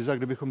Evropské lize,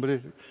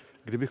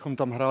 kdybychom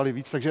tam hráli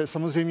víc. Takže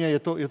samozřejmě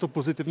je to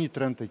pozitivní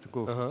trend teď.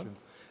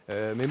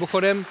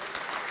 Mimochodem,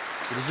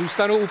 když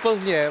zůstanu u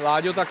Plzně,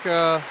 Láďo, tak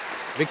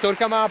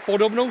Viktorka má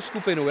podobnou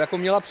skupinu, jako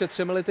měla před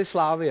 3 lety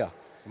Slavia.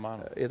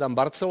 Je tam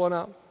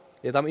Barcelona,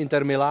 je tam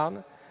Inter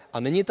Milan a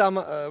není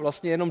tam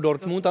vlastně jenom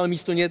Dortmund, ale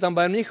místo něj je tam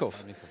Bayern Mnichov.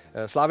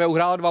 Slavia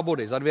uhrála 2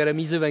 body za 2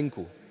 remízy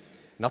venku.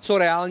 Na co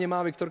reálně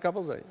má Viktorka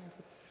Plzeň?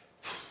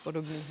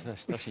 Podobný. To je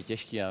strašně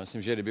těžký. Já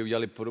myslím, že kdyby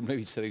udělali podobný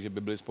výsledek, že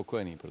by byli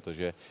spokojení,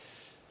 protože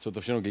jsou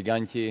to všechno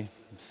giganti,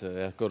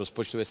 jako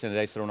rozpočtově se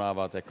nedají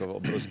srovnávat, jako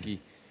obrovský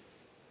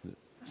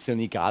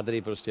silný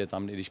kádry, prostě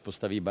tam, když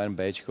postaví Bayern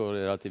Bčko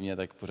relativně,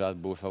 tak pořád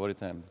budou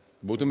favoritem.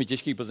 Budou to mít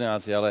těžký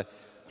Plzeňáci, ale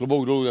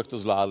klobouk dolů, jak to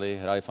zvládli,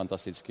 hráli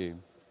fantasticky.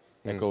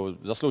 Jako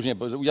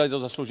udělali to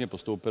zasloužně,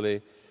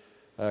 postoupili.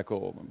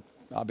 Jako,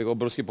 abych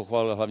obrovsky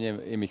pochválil hlavně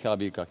i Michala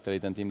Bílka, který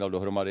ten tým dal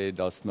dohromady,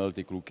 dal smel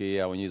ty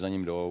kluky a oni za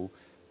ním jdou.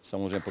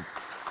 Samozřejmě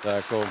to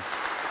jako...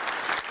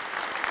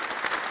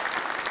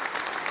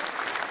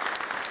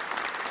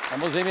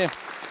 Samozřejmě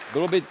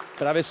bylo by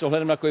právě s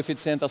ohledem na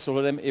koeficient a s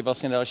ohledem i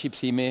vlastně na další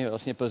příjmy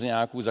vlastně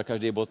Plzeňáků, za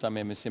každý bod tam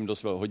je, myslím,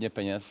 dost hodně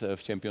peněz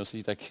v Champions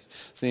League, tak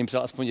jsem jim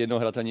přál aspoň jednoho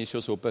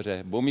hratelnějšího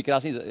soupeře. Budou mít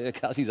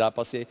krásný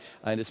zápasy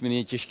a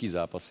nesmírně těžký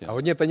zápasy. A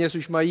hodně peněz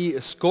už mají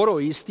skoro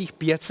jistých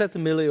 500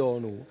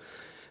 milionů.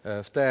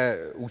 V té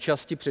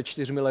účasti před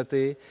 4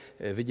 lety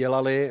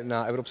vydělali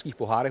na evropských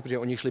pohárech, protože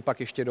oni šli pak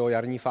ještě do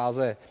jarní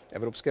fáze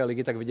Evropské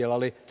ligy, tak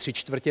vydělali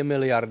 3/4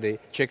 miliardy.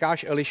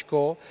 Čekáš,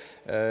 Eliško,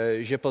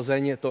 že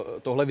Plzeň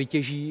tohle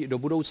vytěží do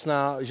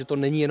budoucna, že to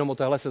není jenom o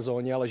téhle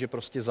sezóně, ale že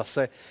prostě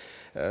zase,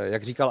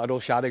 jak říkal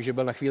Adolf Šádek, že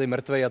byl na chvíli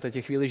mrtvej a teď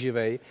je chvíli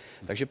živej.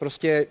 Takže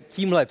prostě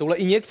touhle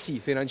injekcí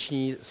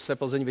finanční se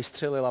Plzeň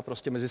vystřelila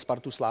prostě mezi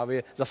Spartu,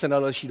 Slávie zase na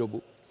další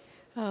dobu.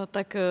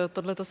 Tak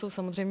tohle to jsou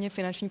samozřejmě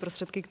finanční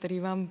prostředky, které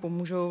vám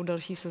pomůžou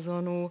další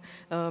sezónu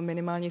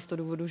minimálně z toho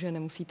důvodu, že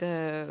nemusíte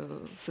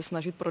se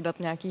snažit prodat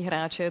nějaký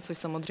hráče, což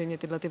samozřejmě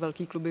tyhle ty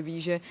velký kluby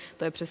ví, že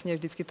to je přesně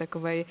vždycky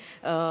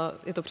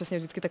je to přesně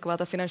vždycky taková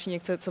ta finanční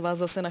injekce, co vás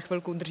zase na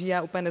chvilku drží.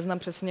 Já úplně neznám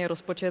přesně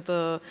rozpočet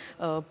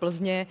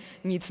Plzně,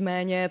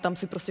 nicméně tam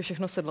si prostě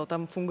všechno sedlo.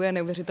 Tam funguje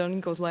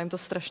neuvěřitelný kouzlo, jim to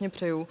strašně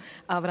přeju.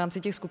 A v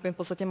rámci těch skupin v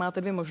podstatě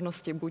máte 2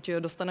 možnosti. Buď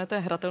dostanete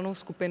hratelnou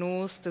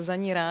skupinu, jste za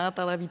ní rád,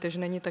 ale víte, že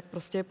není tak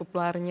prostě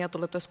populární a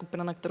tohle je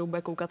skupina, na kterou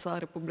bude koukat celá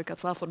republika,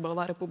 celá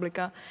fotbalová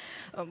republika.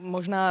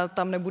 Možná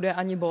tam nebude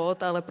ani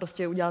bod, ale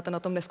prostě uděláte na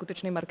tom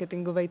neskutečný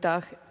marketingový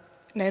tah,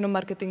 nejenom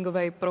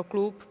marketingový pro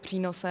klub,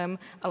 přínosem,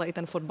 ale i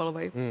ten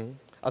fotbalový.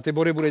 A ty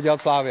body bude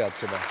dělat Slavia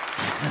třeba.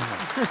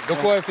 Do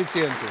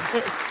koeficientu.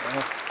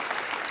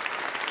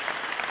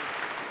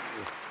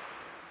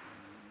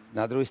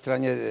 Na druhé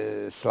straně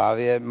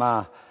Slavie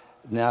má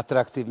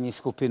neatraktivní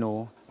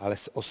skupinu, ale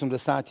z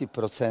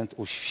 80%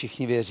 už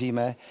všichni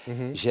věříme,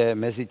 že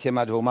mezi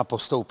těma 2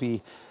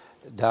 postoupí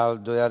dál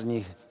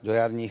do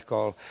jarních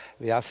kol.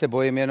 Já se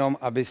bojím jenom,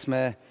 aby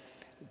jsme,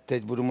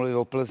 teď budu mluvit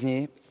o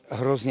Plzni,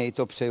 hrozně jí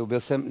to přeju.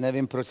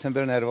 Nevím, proč jsem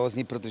byl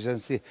nervózní, protože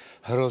jsem si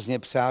hrozně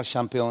přál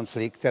Champions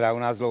League, která u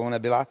nás dlouho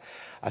nebyla.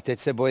 A teď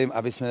se bojím,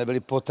 aby jsme nebyli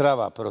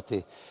potrava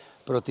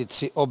pro ty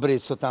 3 obry,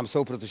 co tam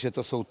jsou, protože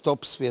to jsou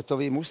top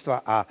světový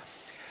mužstva. A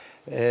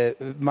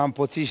mám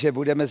pocit, že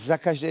budeme za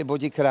každý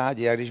bodík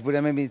rádi a když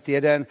budeme mít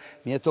jeden,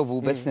 mě to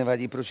vůbec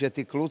nevadí, protože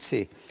ty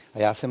kluci, a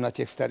já jsem na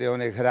těch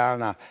stadionech hrál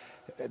na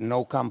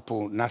Nou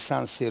Campu, na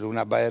San Siru,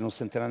 na Bayernu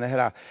jsem teda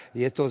nehrál,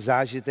 je to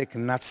zážitek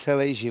na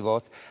celý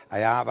život a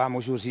já vám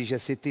můžu říct, že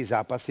si ty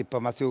zápasy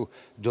pamatuju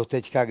do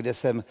teďka, kde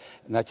jsem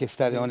na těch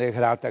stadionech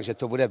hrál, takže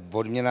to bude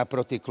odměna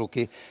pro ty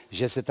kluky,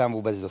 že se tam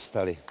vůbec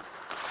dostali.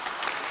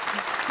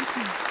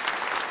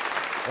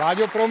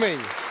 Láďo, promiň,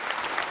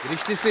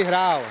 když ty si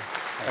hrál,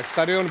 tak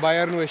stadion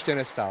Bayernu ještě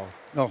nestál.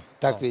 No,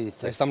 tak vidíte.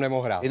 Tak jsi tam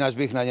nemohl hrát. Jinak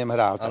bych na něm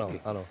hrál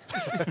taky. Ano.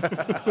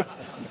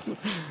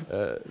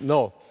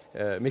 No,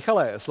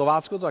 Michale,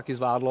 Slovácko to taky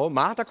zvládlo.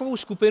 Má takovou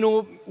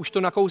skupinu, už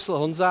to nakousl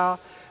Honza,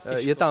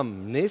 je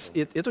tam NIS,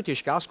 je to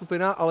těžká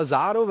skupina, ale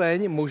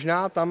zároveň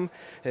možná tam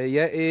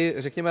je i,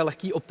 řekněme,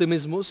 lehký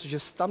optimismus, že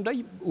se tam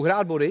dají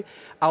uhrát body,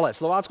 ale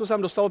Slovácko se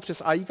tam dostalo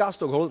přes AIK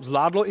Stockholm,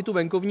 zvládlo i tu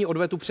venkovní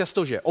odvetu,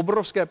 přestože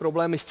obrovské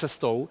problémy s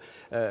cestou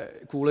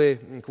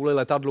kvůli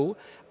letadlu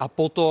a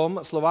potom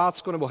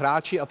Slovácko nebo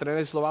hráči a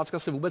trenéři Slovácka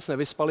se vůbec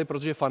nevyspali,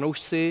 protože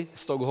fanoušci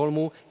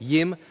Stockholmu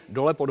jim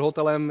dole pod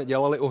hotelem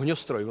dělali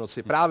ohňostroj v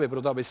noci, právě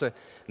proto, aby se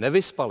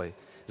nevyspali.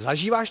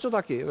 Zažíváš to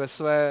taky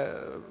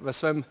ve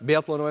svém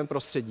biatlonovém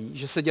prostředí,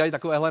 že se dělají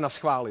takovéhle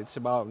naschvály,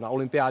 třeba na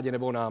olympiádě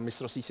nebo na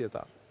mistrovství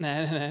světa?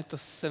 Ne, to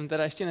jsem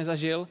teda ještě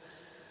nezažil,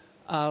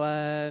 ale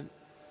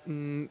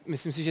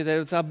myslím si, že to je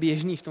docela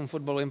běžný v tom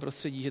fotbalovém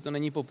prostředí, že to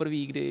není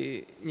poprvé,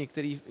 kdy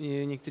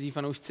někteří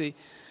fanoušci,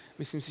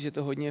 myslím si, že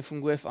to hodně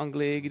funguje v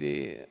Anglii,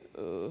 kdy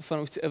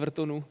fanoušci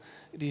Evertonu,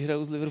 když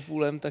hrajou s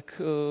Liverpoolem,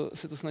 tak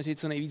se to snaží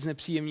co nejvíc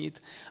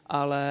nepříjemnit,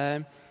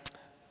 ale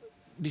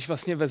když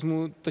vlastně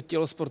vezmu to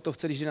tělo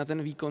sportovce, když jde na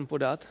ten výkon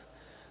podat,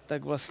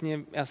 tak vlastně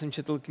já jsem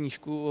četl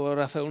knížku o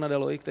Rafaelu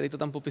Nadalovi, který to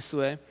tam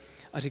popisuje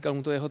a říkal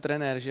mu to jeho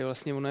trenér, že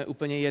vlastně ono je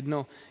úplně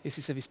jedno,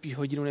 jestli se vyspíš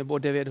hodinu nebo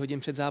 9 hodin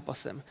před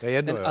zápasem. To je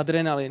jedno, ten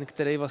adrenalin,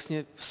 který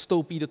vlastně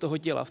vstoupí do toho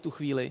těla v tu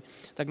chvíli,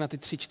 tak na ty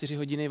 3-4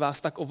 hodiny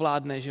vás tak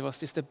ovládne, že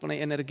vlastně jste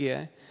plný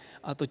energie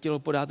a to tělo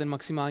podá ten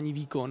maximální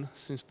výkon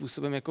svým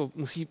způsobem, jako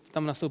musí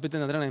tam nastoupit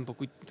ten adrenalin,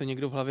 pokud to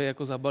někdo v hlavě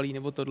jako zabalí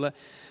nebo tohle.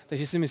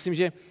 Takže si myslím,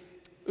 že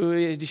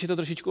když je to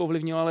trošičku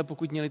ovlivnilo, ale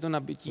pokud měli to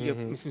nabití,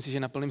 myslím si, že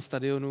na plném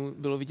stadionu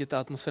bylo vidět, ta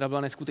atmosféra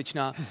byla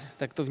neskutečná,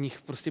 tak to v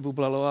nich prostě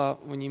bublalo a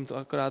oni jim to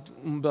akorát,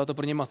 byla to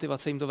pro ně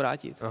motivace jim to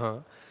vrátit.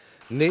 Aha.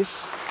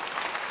 NIS,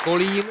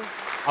 Kolín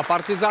a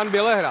Partizán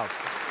Bělehrad.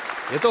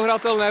 Je to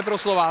hratelné pro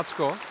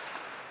Slovácko?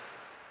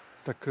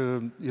 Tak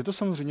je to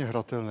samozřejmě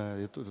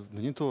hratelné.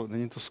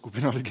 Není to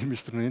skupina Ligy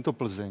mistrů, není to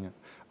Plzeň,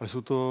 ale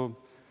jsou to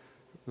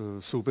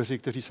soupeři,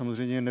 kteří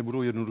samozřejmě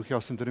nebudou jednoduchý.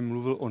 Já jsem tady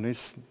mluvil o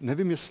NIS.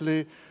 Nevím,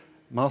 jestli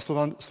má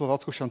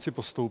Slovácko šanci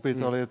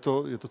postoupit, ale je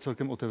to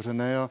celkem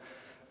otevřené a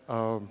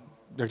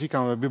jak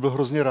říkám, by byl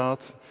hrozně rád,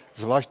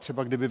 zvlášť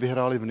třeba, kdyby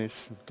vyhráli v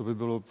Nice. To by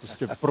bylo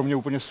prostě pro mě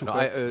úplně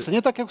super. No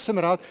stejně tak, jak jsem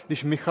rád,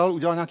 když Michal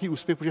udělal nějaký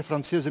úspěch, protože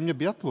Francie je země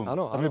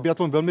biatlon. Tam je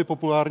biatlon velmi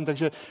populární,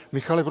 takže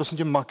Michal je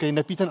prostě makej,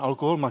 nepí ten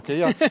alkohol,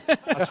 makej a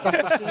tam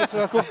prostě něco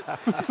jako...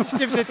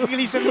 Ještě před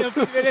chvílí jsem měl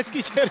tu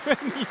vědecký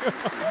červený.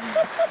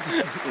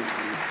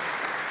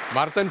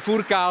 Martin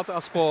Fourcade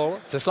a spol.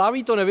 Se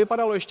Slaví to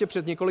nevypadalo ještě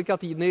před několika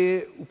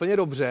týdny úplně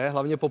dobře,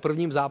 hlavně po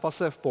prvním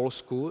zápase v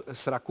Polsku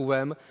s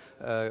Rakuvem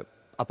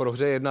a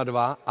prohře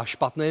 1-2 a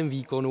špatném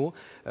výkonu.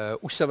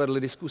 Už se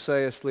vedly diskuse,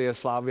 jestli je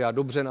Slavia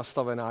dobře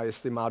nastavená,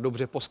 jestli má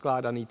dobře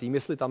poskládaný tým,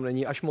 jestli tam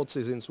není až moc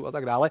cizinců a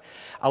tak dále.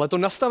 Ale to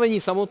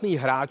nastavení samotných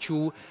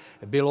hráčů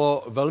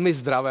bylo velmi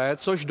zdravé,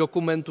 což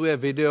dokumentuje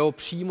video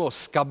přímo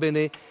z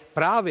kabiny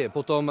právě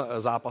po tom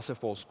zápase v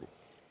Polsku.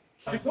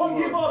 Don't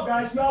give up,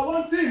 guys. We are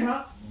one team,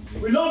 huh?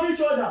 We love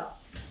each other.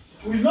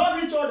 We love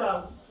each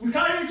other. We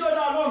carry each other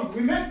along.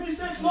 We make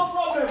mistakes, no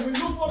problem. We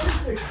look for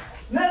mistakes.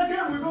 Next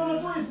game, we're going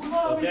to do it. We're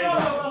going to be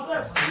proud of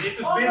ourselves. We need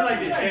to spin like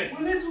this, yes.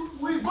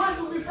 We're going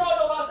to be proud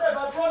of ourselves.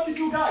 I promise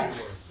you guys.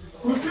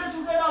 We play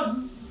together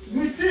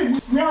with team.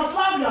 We are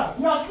Slavia.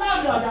 We are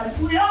Slavia, guys.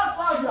 We are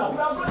Slavia. We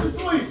are going to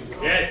do it.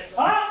 Yes.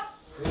 Huh?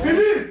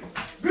 Believe.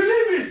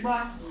 Believe it,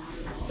 man.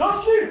 Don't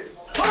sleep.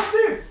 Don't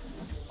sleep.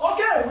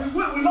 Okay,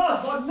 we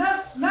lost, but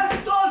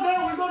next Thursday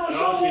we're going to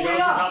show who we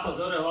are.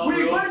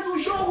 We're going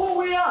to show who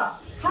we are.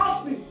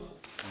 Trust me.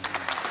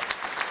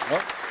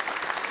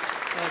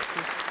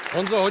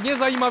 Honzo, hodně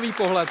zajímavý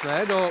pohled,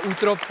 ne? Do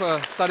útrop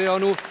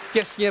stadionu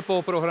těsně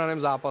po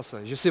prohraném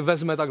zápase. Že si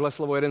vezme takhle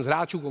slovo jeden z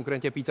hráčů,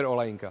 konkrétně Petr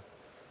Olejnka.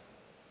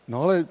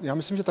 No ale já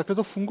myslím, že takhle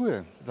to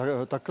funguje.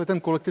 Takhle ten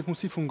kolektiv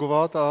musí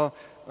fungovat a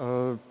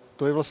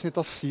to je vlastně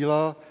ta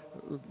síla,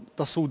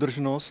 ta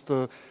soudržnost.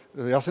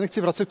 Já se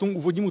nechci vracet k tomu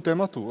úvodnímu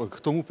tématu,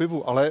 k tomu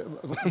pivu, ale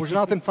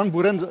možná ten Van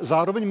Buren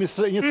zároveň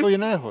myslel i něco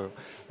jiného.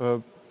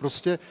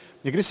 Prostě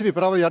někdy si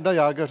vyprávěl Jarda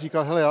Jágr,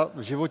 říkal, hele, já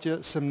v životě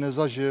jsem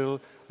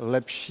nezažil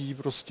lepší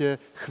prostě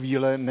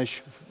chvíle,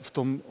 než v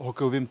tom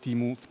hokejovém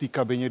týmu, v té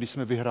kabině, když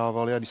jsme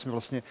vyhrávali a když jsme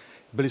vlastně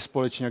byli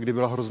společně, kdy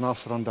byla hrozná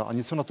sranda. A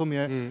něco na tom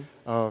je.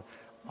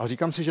 A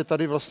říkám si, že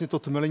tady vlastně to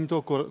tmelení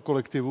toho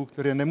kolektivu,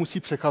 které nemusí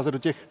přecházet do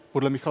těch,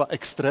 podle Michala,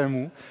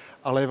 extrémů,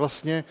 ale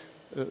vlastně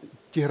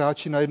ti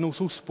hráči najednou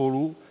jsou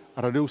spolu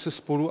a radujou se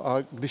spolu a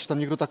když tam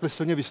někdo takhle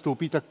silně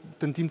vystoupí, tak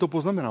ten tým to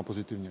poznamená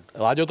pozitivně.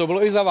 Láďo, to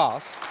bylo i za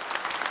vás.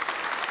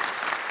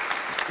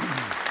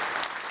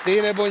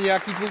 Ty nebo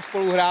nějaký tvůj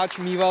spoluhráč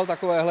mýval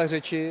takovéhle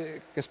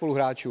řeči ke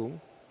spoluhráčům?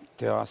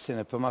 Ty jo, asi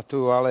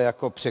nepamatuju, ale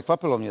jako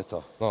překvapilo mě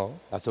to. No.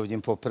 Já to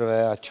vidím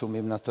poprvé a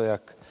čumím na to,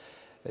 jak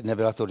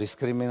nebyla to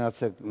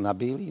diskriminace na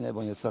bílý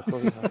nebo něco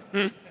takového.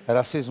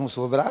 Rasismus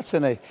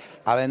obrácený.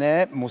 Ale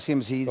ne,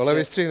 musím říct... Tohle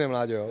vystřihnem,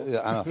 Láďo,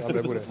 jo? Ano.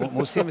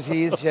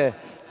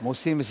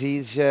 Musím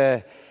říct,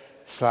 že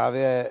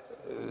Slavie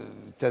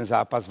ten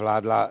zápas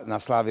vládla na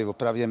Slavii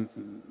opravdu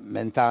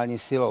mentální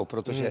silou,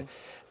 protože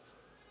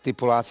ty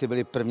Poláci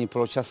byli první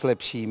poločas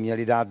lepší,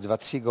 měli dát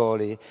 2-3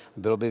 góly,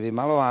 bylo by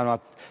vymalováno a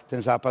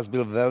ten zápas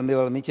byl velmi,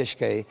 velmi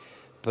těžký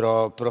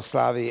pro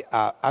Slavii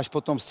a až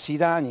po tom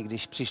střídání,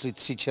 když přišli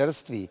 3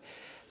 čerství,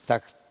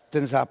 tak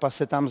ten zápas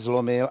se tam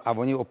zlomil a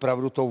oni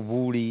opravdu tou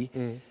vůlí,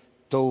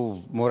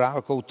 tou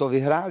morálkou to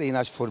vyhráli,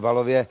 jinak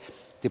fotbalově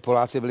ty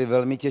Poláci byli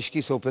velmi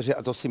těžký soupeři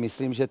a to si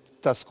myslím, že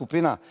ta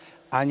skupina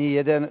ani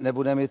jeden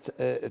nebude mít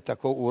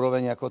takovou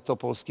úroveň jako to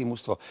polské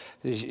mužstvo.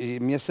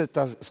 Mně se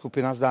ta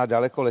skupina zdá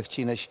daleko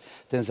lehčí než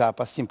ten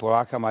zápas s tím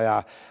Polákama a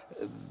já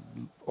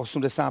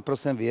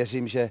 80%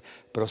 věřím, že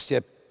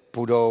prostě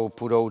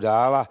půjdou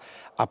dál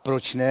a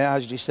proč ne,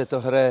 až když se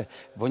to hraje,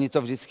 oni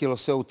to vždycky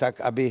losujou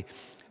tak, aby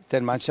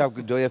ten manšaft,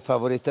 kdo je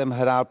favoritem,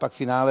 hrál pak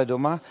finále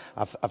doma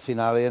a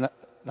finále je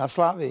na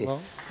Slavii.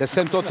 No. Teď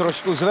jsem to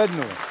trošku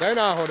zvednul. To je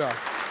náhoda.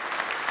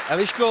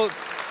 Eliško,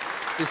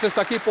 ty ses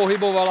taky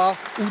pohybovala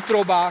v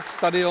útrobách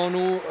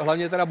stadionu,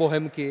 hlavně teda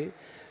Bohemky.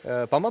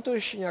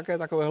 Pamatuješ nějaké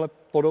takovéhle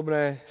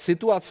podobné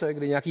situace,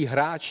 kdy nějaký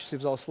hráč si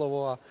vzal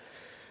slovo a...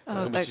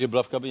 Myslíš, že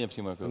byla v kabině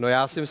přímo? Jako? No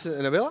já si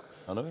myslím, nebyla?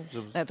 Ano,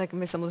 ne, tak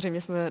my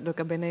samozřejmě jsme do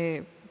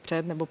kabiny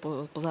před nebo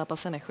po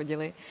zápase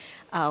nechodili,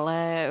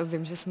 ale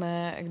vím, že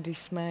když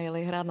jsme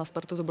jeli hrát na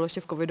Spartu, to bylo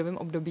ještě v covidovém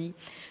období,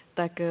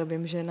 tak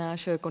vím, že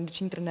náš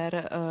kondiční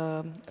trenér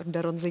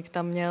Ruda Ronzik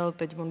tam měl,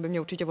 teď on by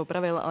mě určitě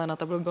opravil, ale na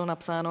tablu bylo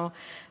napsáno,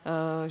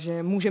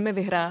 že můžeme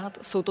vyhrát,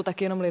 jsou to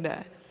taky jenom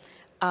lidé.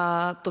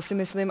 A to si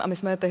myslím, a my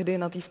jsme tehdy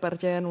na té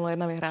Spartě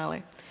 0-1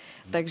 vyhráli.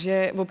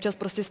 Takže občas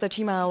prostě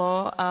stačí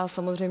málo a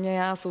samozřejmě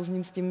já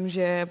souzním s tím,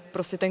 že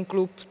prostě ten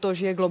klub to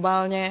žije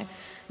globálně,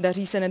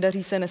 daří se,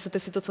 nedaří se, nesete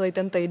si to celý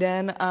ten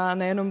týden a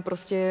nejenom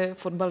prostě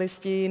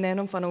fotbalisti,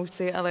 nejenom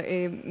fanoušci, ale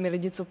i my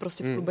lidi, co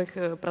prostě v klubech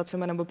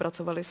pracujeme nebo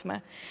pracovali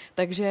jsme.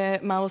 Takže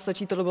málo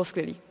stačí, to bylo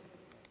skvělý.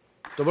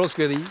 To bylo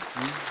skvělý.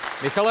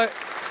 Michale,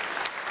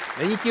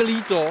 není ti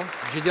líto,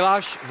 že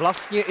děláš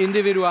vlastně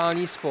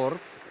individuální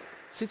sport?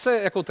 Sice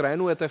jako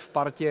trénujete v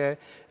partě,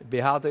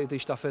 běháte i ty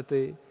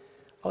štafety,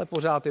 ale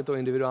pořád je to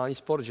individuální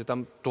sport, že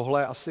tam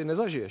tohle asi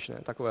nezažiješ, ne?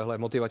 Takovéhle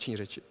motivační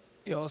řeči.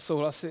 Jo,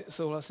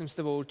 souhlasím s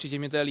tebou, určitě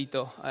mi to je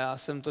líto. A já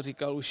jsem to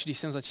říkal už, když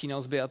jsem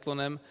začínal s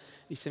biatlonem,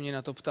 když se mě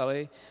na to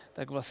ptali,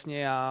 tak vlastně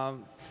já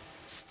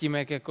s tím,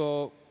 jak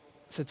jako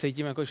se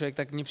cítím jako člověk,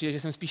 tak mně přijde, že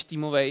jsem spíš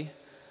týmovej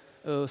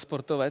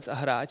sportovec a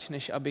hráč,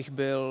 než abych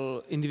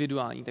byl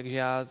individuální. Takže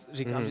já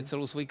říkám, že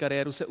celou svou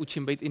kariéru se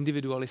učím být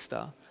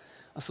individualista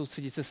a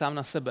soustředit se sám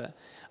na sebe.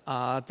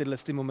 A tyhle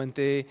ty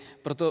momenty,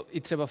 proto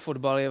i třeba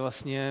fotbal je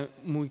vlastně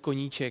můj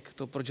koníček,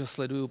 to, proč ho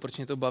sleduju, proč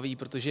mě to baví,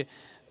 protože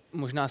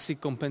možná si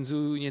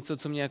kompenzuju něco,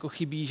 co mě jako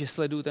chybí, že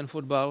sleduju ten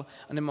fotbal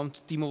a nemám tu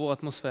týmovou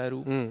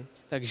atmosféru.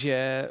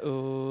 Takže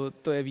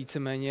to je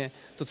víceméně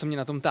to, co mě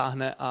na tom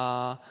táhne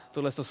a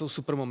tohle to jsou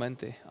super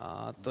momenty.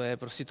 A to je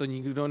prostě to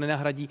nikdo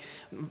nenahradí.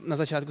 Na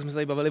začátku jsme se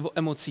tady bavili o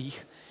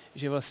emocích,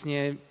 že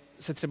vlastně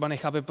se třeba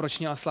nechápe, proč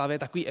měla Slavia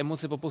takový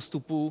emoce po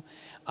postupu,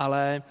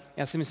 ale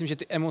já si myslím, že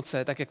ty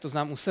emoce, tak jak to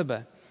znám u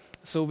sebe,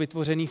 jsou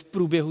vytvořený v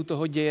průběhu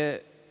toho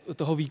děje,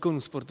 toho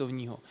výkonu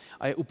sportovního.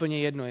 A je úplně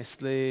jedno,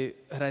 jestli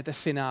hrajete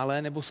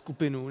finále, nebo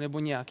skupinu, nebo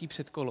nějaký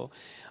předkolo.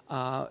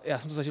 A já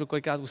jsem to zažil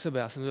kolikrát u sebe.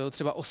 Já jsem dojel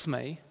třeba 8.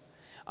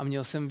 a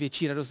měl jsem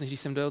větší radost, než když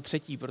jsem dojel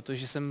 3.,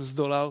 protože jsem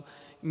zdolal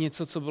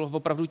něco, co bylo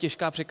opravdu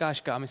těžká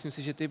překážka. A myslím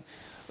si, že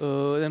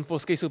ten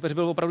polský soupeř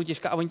byl opravdu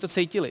těžká a oni to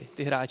cítili,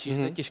 ty hráči, že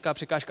to je těžká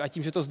překážka. A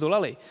tím, že to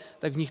zdolali,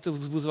 tak v nich to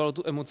vzbuzovalo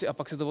tu emoci a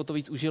pak se to o to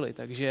víc užili.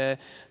 Takže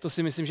to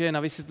si myslím, že je na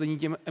vysvětlení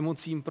těm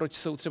emocím, proč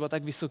jsou třeba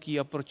tak vysoký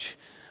a proč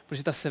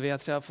ta Sevilla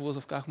třeba v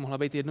uvozovkách mohla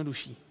být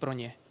jednodušší pro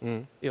ně.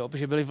 Jo,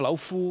 protože byli v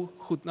laufu,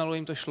 chutnalo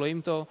jim to, šlo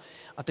jim to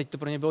a teď to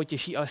pro ně bylo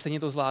těžší, ale stejně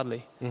to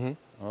zvládli.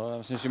 No, já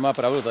myslím, že má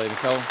pravdu tady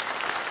Michal.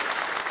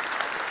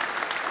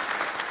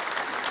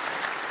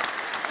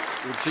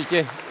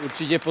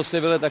 Určitě po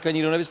Seville takhle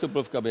nikdo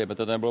nevystoupil v kabině,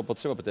 protože to nebylo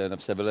potřeba, protože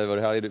v Seville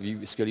odhráli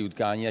skvělý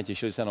utkání a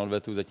těšili se na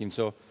odvetu,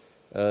 zatímco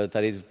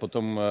tady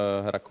potom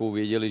Rakou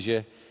věděli,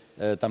 že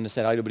tam se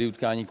hráli dobrý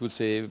utkání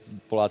kluci,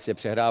 Poláci je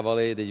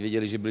přehrávali, teď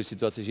věděli, že byli v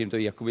situaci, že jim to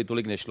jakoby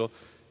tolik nešlo,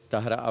 ta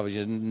hra, a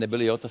že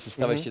nebyli, ta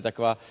sestava ještě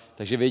taková,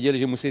 takže věděli,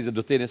 že musí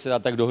do týdne se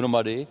dát tak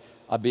dohromady,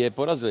 aby je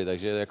porazili,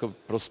 takže jako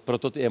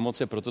proto ty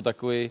emoce, proto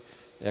takový,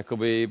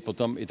 jakoby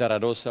potom i ta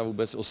radost a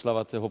vůbec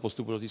oslava toho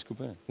postupu do té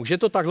skupiny. Může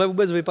to takhle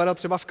vůbec vypadat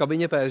třeba v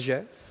kabině PSG?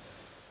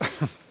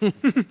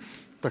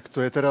 Tak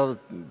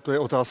to je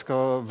otázka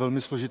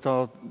velmi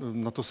složitá,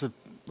 na to se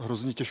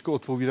hrozně těžko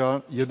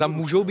odpovídá. Tam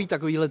můžou být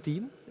takovýhle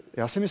tým?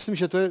 Já si myslím,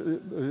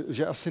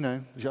 že asi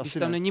ne. Když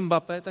tam není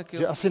Mbappé, tak jo.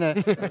 Že asi ne.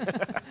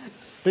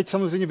 Teď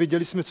samozřejmě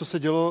viděli jsme, co se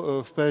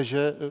dělo v PSG,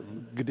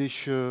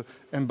 když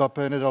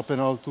Mbappé nedal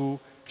penaltu,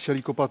 šel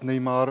jí kopat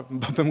Neymar,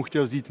 Mbappé mu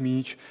chtěl vzít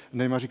míč,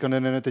 Neymar říká,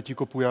 ne, teď ji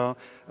kopu já.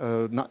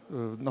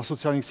 Na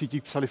sociálních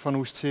sítích psali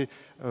fanoušci,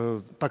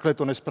 takhle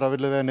to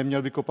nespravedlivé,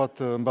 neměl by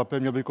kopat Mbappé,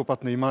 měl by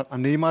kopat Neymar a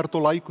Neymar to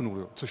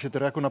lajknul, což je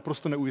teda jako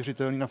naprosto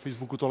neuvěřitelný, na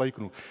Facebooku to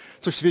lajknul.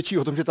 Což svědčí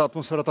o tom, že ta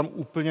atmosféra tam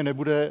úplně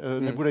nebude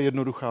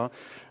jednoduchá.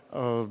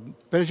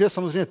 PSG je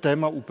samozřejmě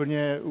téma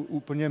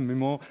úplně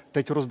mimo,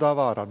 teď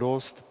rozdává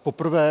radost.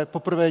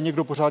 Poprvé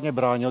někdo pořádně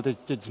bránil,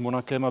 teď s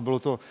Monakem a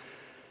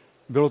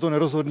bylo to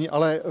nerozhodný,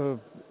 ale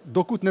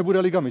dokud nebude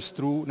Liga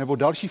mistrů nebo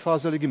další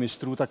fáze Ligy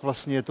mistrů, tak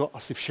vlastně je to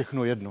asi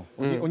všechno jedno.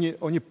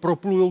 Oni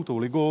proplujou tou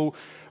ligou,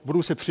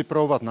 budou se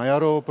připravovat na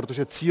jaro,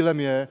 protože cílem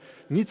je,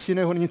 nic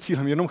jiného není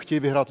cílem, jenom chtějí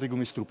vyhrát Ligu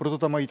mistrů. Proto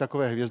tam mají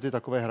takové hvězdy,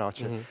 takové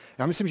hráče.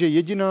 Já myslím, že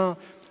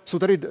jsou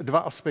tady dva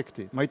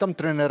aspekty. Mají tam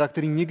trenéra,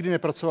 který nikdy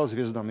nepracoval s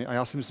hvězdami a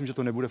já si myslím, že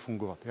to nebude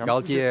fungovat.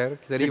 Galtier,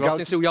 který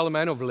vlastně si udělal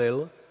jméno v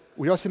Lille.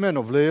 Udělal si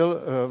jméno v Lille,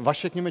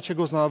 Vašek Němeček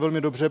ho zná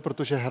velmi dobře,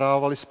 protože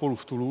hrávali spolu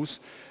v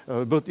Toulouse.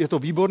 Je to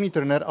výborný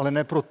trenér, ale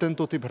ne pro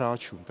tento typ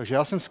hráčů. Takže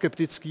já jsem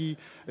skeptický,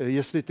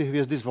 jestli ty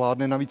hvězdy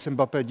zvládne. Navíc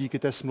Mbappé díky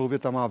té smlouvě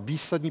tam má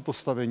výsadní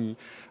postavení,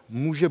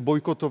 může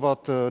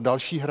bojkotovat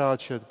další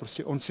hráče.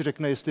 Prostě on si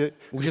řekne, jestli...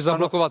 Může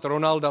zablokovat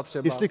Ronalda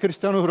třeba. Jestli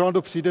Cristiano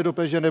Ronaldo přijde do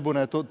PSG nebo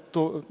ne,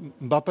 to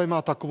Mbappé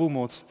má takovou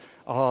moc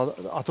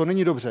a to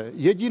není dobře.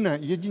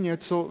 Jedině,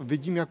 co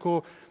vidím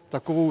jako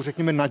takovou,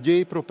 řekněme,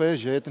 naději pro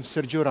PSG je ten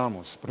Sergio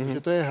Ramos,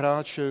 protože to je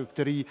hráč,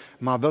 který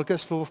má velké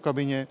slovo v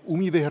kabině,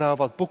 umí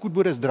vyhrávat, pokud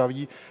bude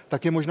zdravý,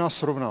 tak je možná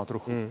srovná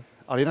trochu.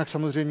 Ale jinak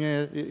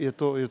samozřejmě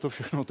je to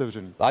všechno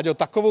otevřené. Láďo,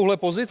 takovouhle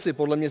pozici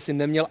podle mě si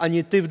neměl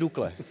ani ty v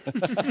Dukle.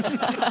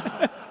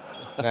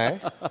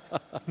 Ne?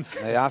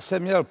 Já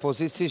jsem měl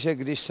pozici, že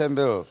když jsem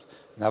byl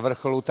na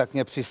vrcholu, tak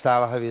mě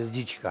přistála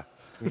hvězdička.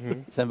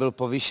 Jsem byl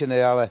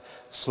povýšený, ale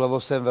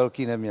slovo jsem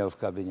velký neměl v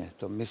kabině.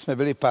 My jsme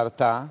byli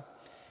parta,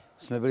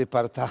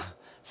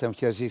 jsem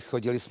chtěl říct,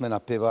 chodili jsme na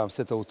pivo, a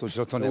se to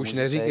utužilo, to už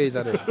neříkej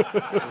tady.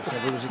 Už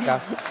nebudu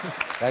říkat.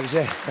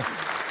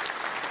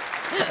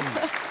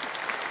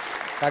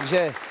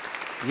 Takže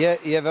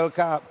je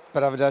velká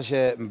pravda,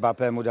 že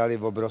Mbappé mu dali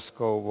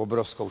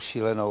obrovskou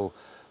šílenou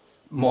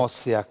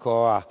moc,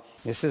 jako, a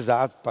mně se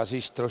zdá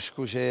Paříž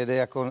trošku, že jede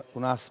jako u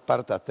nás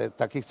Sparta,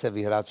 taky chce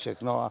vyhrát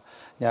všechno a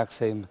nějak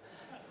se jim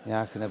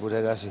nějak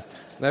nebude dařit.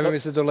 Nevím,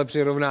 jestli tohle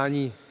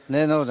přirovnání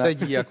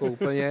sedí jako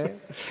úplně.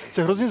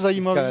 Co je hrozně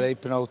zajímavý.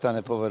 Rejpnout a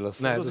nepovedlo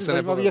se. Ne, to se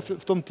zajímavý je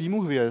v tom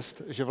týmu hvězd,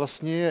 že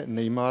vlastně je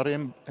Neymar, je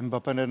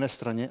Mbappé na jedné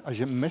straně a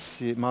že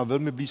Messi má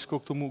velmi blízko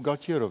k tomu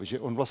Galtierovi, že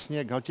on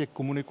vlastně Galtier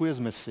komunikuje s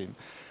Messim,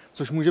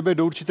 což může být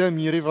do určité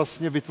míry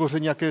vlastně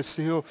vytvoření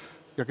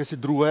jakési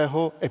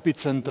druhého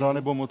epicentra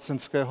nebo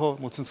mocenského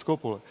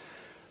pole.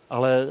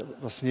 Ale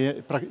vlastně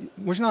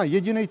možná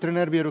jediný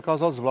trenér by je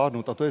dokázal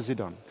zvládnout a to je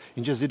Zidane.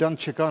 Jenže Zidane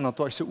čeká na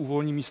to, až se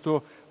uvolní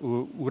místo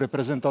u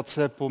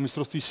reprezentace po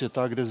mistrovství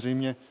světa, kde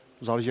zřejmě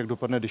záleží, jak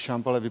dopadne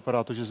Deschamps, ale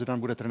vypadá to, že Zidane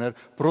bude trenér.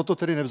 Proto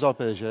tedy nevzal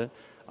PSG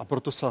a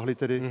proto sahli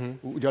tedy,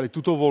 udělali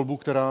tuto volbu,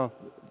 která,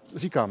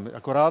 říkám,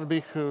 jako rád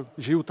bych,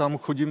 žiju tam,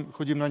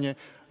 chodím na ně,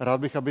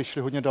 rád bych, aby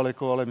šli hodně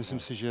daleko, ale myslím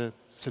si, že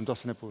jsem to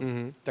asi nepovedl.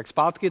 Tak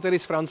zpátky tedy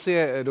z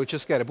Francie do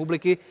České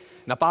republiky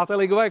na 5.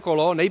 ligové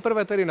kolo,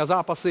 nejprve tedy na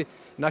zápasy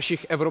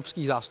našich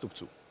evropských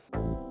zástupců.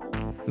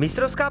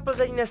 Mistrovská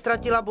Plzeň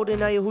nestratila body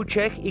na jihu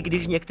Čech, i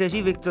když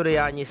někteří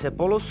viktoriáni se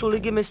po losu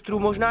ligy mistrů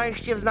možná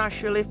ještě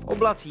vznášeli v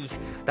oblacích.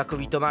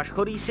 Takový Tomáš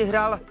Chorý si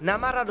hrál na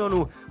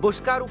Maradonu,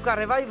 božská ruka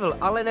revival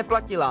ale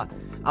neplatila.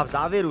 A v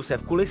závěru se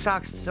v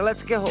kulisách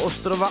Střeleckého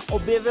ostrova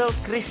objevil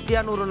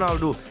Cristiano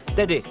Ronaldo,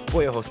 tedy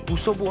po jeho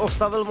způsobu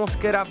oslavil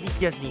Mosquera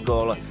vítězný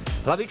gól.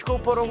 Hlavičkou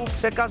po rohu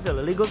překazil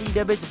ligový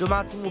debut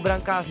domácímu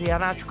brankáři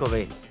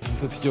Janáčkovi. Jsem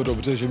se cítil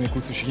dobře, že mi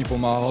kluci všichni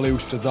pomáhali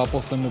už před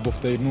zápasem nebo v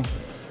týdnu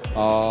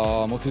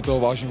a moc si toho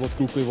vážím od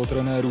kluků i od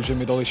trenérů, že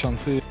mi dali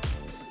šanci.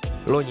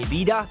 Loni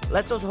bída,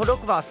 letos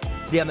hodokvas.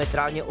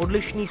 Diametrálně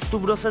odlišný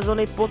vstup do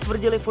sezony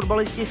potvrdili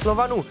fotbalisti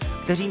Slovanu,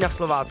 kteří na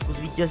Slovácku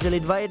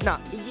zvítězili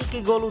 2-1 i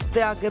díky gólu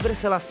Thea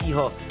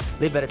Gebrselasieho.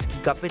 Liberecký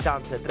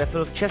kapitán se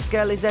trefil v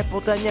české lize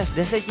po téměř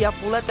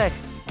 10,5 letech.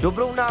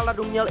 Dobrou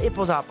náladu měl i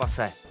po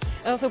zápase.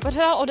 Soupeř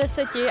hrál o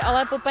 10,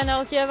 ale po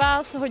penaltě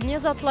vás hodně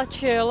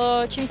zatlačil.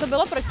 Čím to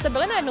bylo? Proč jste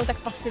byli najednou tak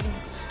pasivní?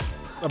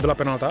 A byla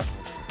penalta?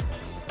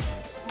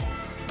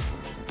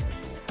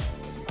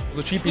 Z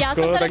očí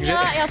pískl,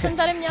 já jsem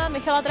tady měla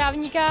Michala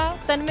Trávníka,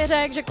 ten mi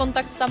řekl, že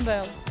kontakt tam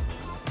byl.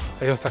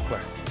 Jo, takhle.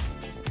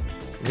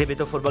 Kdyby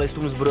to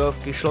fotbalistům z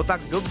Brujovky šlo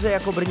tak dobře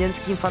jako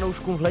brněnským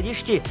fanouškům v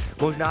Hledišti,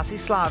 možná si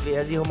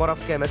Slávie z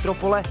jihomoravské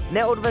metropole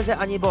neodveze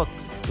ani bod.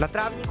 Na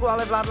Trávníku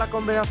ale vládla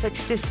kombinace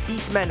 4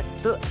 písmen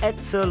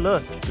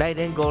T-E-C-L. Na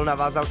jeden gól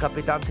navázal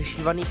kapitán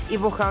sešívaný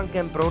Ivo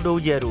Chánkem pro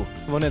Douděru.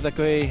 On je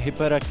takový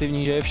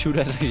hyperaktivní, že je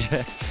všude,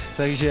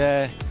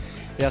 takže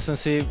já jsem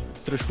si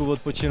trošku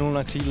odpočinul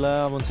na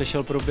křídle a on se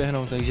šel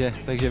proběhnout,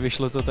 takže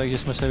vyšlo to tak, že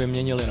jsme se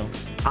vyměnili. No.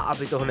 A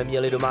aby toho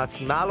neměli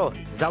domácí málo,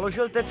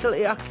 založil Tecl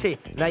i akci,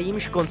 na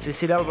jímž konci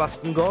si dal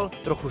vlastní gól,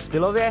 trochu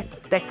stylově,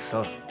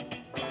 Texl.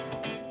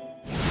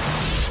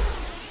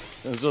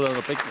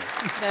 To pěkně.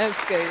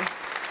 Hezký.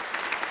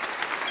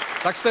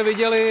 Tak jste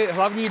viděli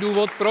hlavní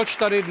důvod, proč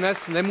tady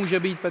dnes nemůže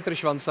být Petr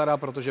Švancara,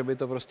 protože by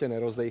to prostě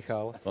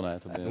nerozdejchal. To ne,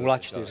 to by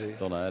 0-4.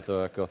 To ne, to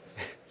jako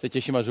se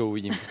těším, až ho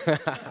uvidím.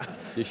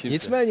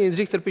 Nicméně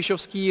Jindřich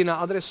Trpišovský na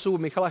adresu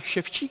Michala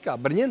Ševčíka,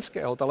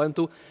 brněnského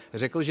talentu,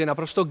 řekl, že je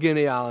naprosto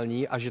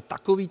geniální a že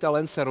takový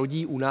talent se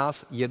rodí u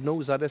nás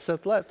jednou za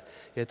 10 let.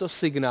 Je to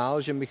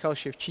signál, že Michal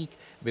Ševčík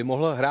by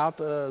mohl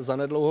hrát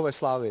zanedlouho ve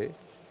Slávii?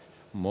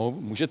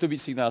 Může to být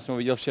signál, jsem ho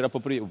viděl včera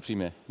poprvé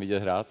upřímně vidět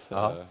hrát.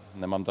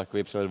 Nemám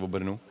takový přehled o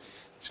Brnu.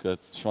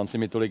 Švanci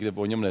mi tolik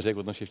o něm neřekl,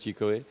 o tom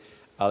Ševčíkovi,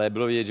 ale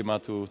bylo vidět, že má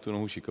tu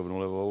nohu šikovnou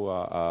levou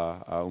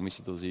a umí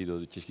si to vzít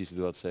do těžké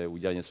situace,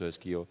 udělat něco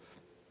hezkého.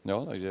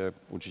 Jo, takže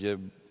určitě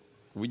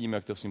uvidíme,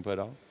 jak to s ním půjde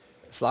dál.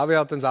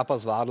 Slavia ten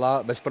zápas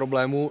zvládla bez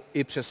problémů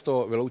i přes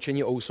to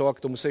vyloučení Ouso a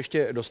k tomu se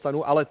ještě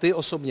dostanu, ale ty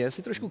osobně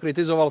si trošku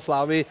kritizoval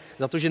Slávy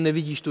za to, že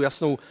nevidíš tu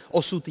jasnou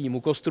osu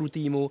týmu, kostru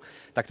týmu,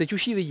 tak teď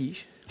už ji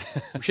vidíš?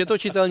 Už je to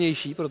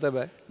čitelnější pro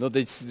tebe? No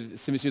teď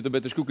si myslím, že to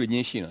bude trošku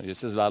klidnější, no, že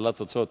se zvládla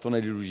to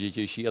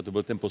nejdůležitější a to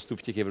byl ten postup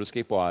v těch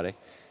evropských pohárech.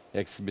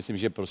 Jak si myslím,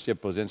 že prostě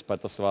Plzeň,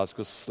 Sparta,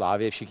 Slovácko,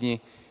 Slávie, všichni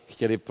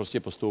chtěli prostě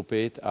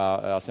postoupit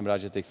a já jsem rád,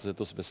 že teď se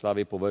to ve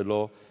Slávii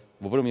povedlo.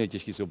 Opravdu měli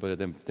těžký soupeř,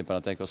 ten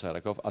Panathinaikos a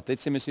Rakov. A teď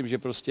si myslím, že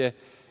prostě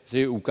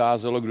se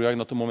ukázalo, kdo jak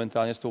na to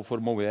momentálně s tou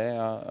formou je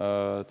a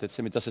teď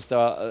se mi ta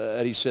sestava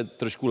rýsuje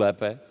trošku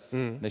lépe,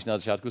 než na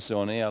začátku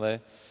sezóny,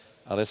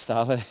 ale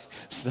stále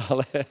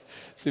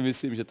si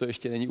myslím, že to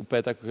ještě není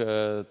úplně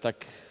tak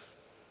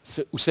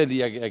usedlý,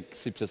 jak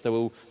si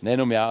představují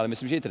nejenom já, ale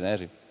myslím, že i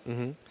trenéři.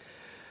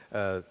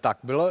 Tak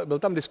byl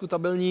tam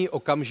diskutabilní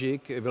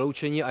okamžik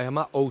vyloučení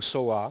Ayama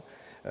Ousoua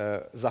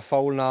za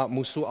faul na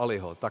Musu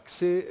Aliho. Tak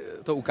si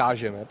to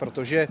ukážeme,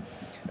 protože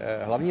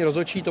hlavní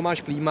rozhodčí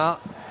Tomáš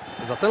Klíma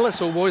za tenhle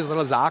souboj, za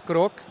tenhle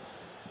zákrok,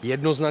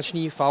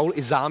 jednoznačný faul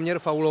i záměr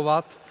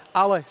faulovat,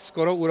 ale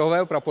skoro u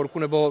rohového praporku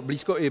nebo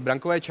blízko i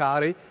brankové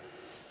čáry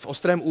v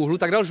ostrém úhlu,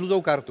 tak dal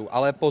žlutou kartu.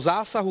 Ale po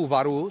zásahu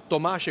VARu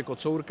Tomáše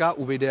Kocourka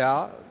u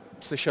videa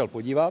se šel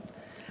podívat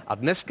a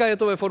dneska je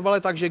to ve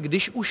fotbale tak, že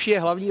když už je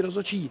hlavní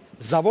rozhodčí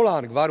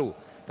zavolán k VARu,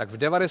 tak v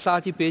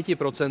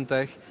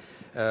 95%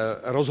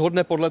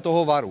 rozhodne podle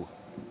toho VARu.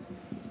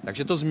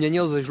 Takže to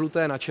změnil ze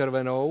žluté na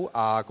červenou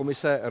a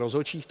komise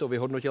rozhodčích to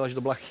vyhodnotila, že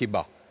to byla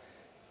chyba.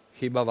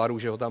 chyba VARu,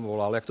 že ho tam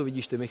volal. Jak to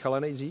vidíš ty,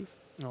 Michale, nejdřív?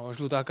 No,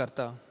 žlutá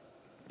karta.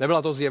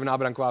 Nebyla to zjevná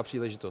branková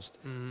příležitost.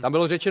 Tam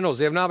bylo řečeno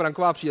zjevná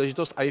branková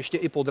příležitost a ještě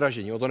i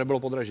podražení. To nebylo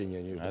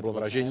podražení, to bylo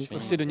vražení.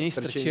 Prostě do něj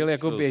strčil,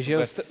 jako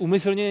běžel,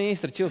 úmyslně něj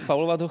strčil,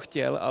 faulovat ho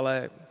chtěl,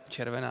 ale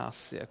červená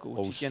asi jako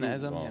určitě ne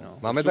za mě. No.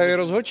 Máme tady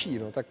rozhodčí,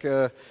 no, tak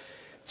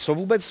co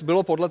vůbec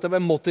bylo podle tebe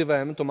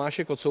motivem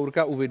Tomáše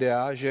Kocourka u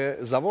videa, že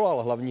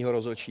zavolal hlavního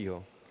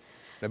rozhodčího?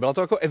 Nebyla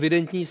to jako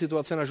evidentní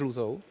situace na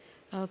žlutou?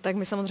 Tak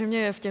my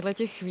samozřejmě v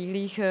těchto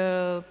chvílích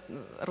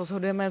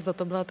rozhodujeme, zda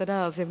to byla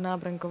teda zjevná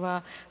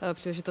branková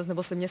příležitost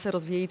nebo slibně se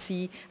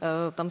rozvíjející.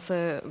 Tam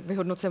se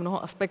vyhodnocuje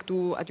mnoho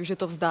aspektů, ať už je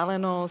to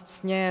vzdálenost,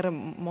 směr,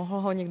 mohl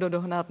ho někdo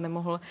dohnat,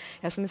 nemohl.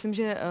 Já si myslím,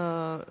 že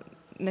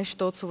než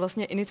to, co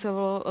vlastně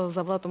iniciovalo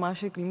zavolat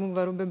Tomáše Klímu k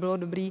VARu, by bylo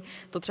dobrý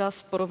to třeba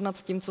porovnat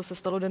s tím, co se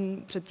stalo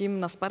den předtím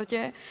na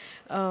Spartě.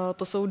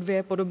 To jsou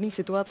dvě podobné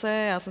situace.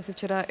 Já jsem si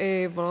včera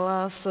i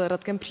volala s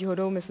Radkem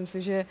Příhodou. Myslím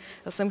si, že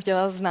jsem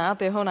chtěla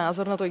znát jeho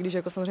názor na to, i když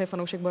jako samozřejmě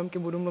fanoušek Bohemky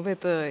budu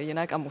mluvit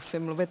jinak a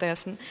musím mluvit, to je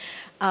jasný.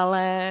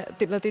 Ale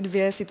tyhle ty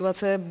dvě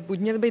situace buď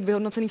měly být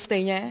vyhodnoceny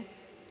stejně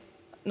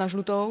na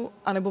žlutou,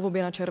 anebo v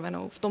obě na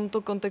červenou. V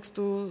tomto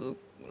kontextu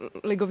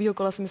ligového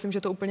kola si myslím,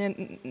 že to úplně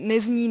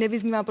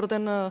nevyznívá pro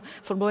ten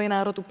fotbalový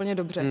národ úplně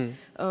dobře.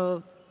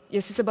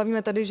 Jestli se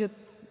bavíme tady, že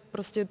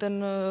prostě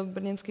ten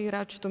brněnský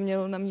hráč to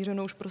měl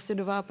namířeno už prostě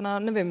do vápna,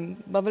 nevím,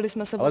 bavili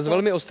jsme se... Ale z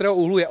velmi ostrého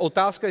úhlu je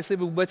otázka, jestli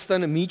by vůbec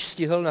ten míč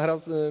stihl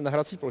na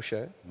hrací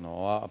ploše.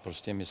 No a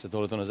prostě mi se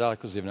tohle to nezdá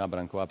jako zjevná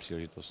branková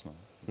příležitost. No.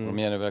 Pro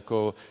mě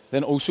jako,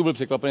 ten Ousu byl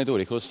překvapený tou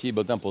rychlostí,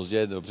 byl tam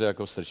pozdě, dobře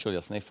jako strčil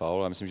jasný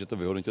faul a myslím, že to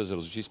vyhodnotil z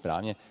rozhodčí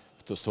správně.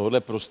 Z tohohle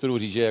prostoru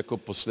říct, že jako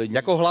poslední...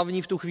 Jako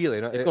hlavní v tu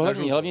chvíli. Jako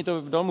hlavní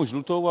to dal mu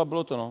žlutou a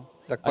bylo to, no.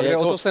 Tak pak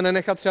jako, o to se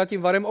nenechat třeba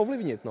tím VARem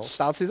ovlivnit, no.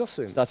 Stát si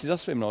za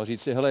svým, no.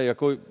 Říct si, hele,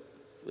 jako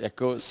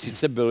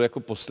sice byl jako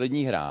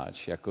poslední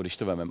hráč, jako když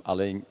to vemem,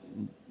 ale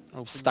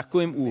s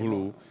takovým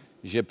úhlu,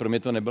 že pro mě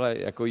to nebyla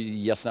jako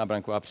jasná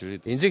branková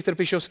příležitost. Jindřich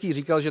Trpišovský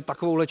říkal, že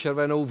takovouhle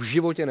červenou v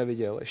životě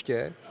neviděl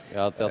ještě.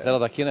 Já teda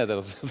taky ne,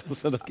 to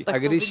jsem taky.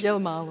 Tak když viděl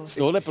málo. Z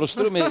tohohle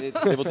prostoru,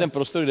 nebo ten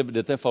prostor,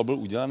 kde ten faul byl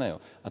udělaný,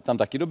 jo. A tam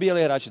taky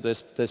dobíjeli hráči,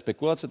 to je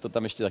spekulace, to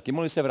tam ještě taky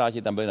mohli se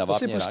vrátit, tam byli na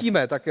vápně. To si pustíme,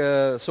 hráči. Tak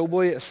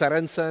souboj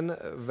Serencen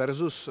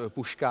versus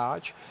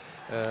Puškáč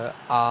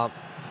a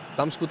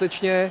tam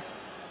skutečně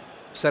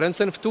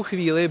Serencen v tu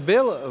chvíli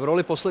byl v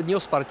roli posledního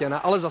Spartana,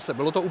 ale zase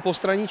bylo to u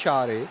postranní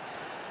čáry.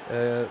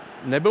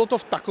 Nebylo to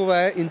v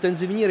takové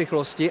intenzivní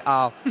rychlosti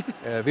a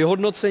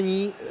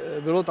vyhodnocení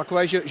bylo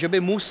takové, že by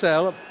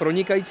musel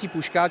pronikající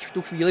Puškáč v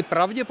tu chvíli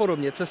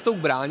pravděpodobně cestou k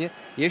bráně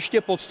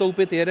ještě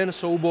podstoupit jeden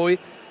souboj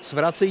s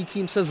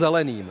vracejícím se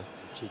Zeleným.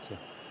 Určitě.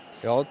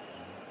 Jo?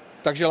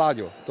 Takže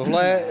Láďo,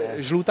 tohle je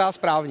žlutá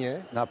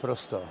správně?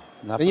 Naprosto.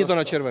 Není to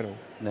na červenou?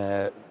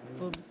 Ne,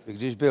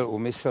 když byl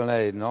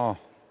úmyslný, no.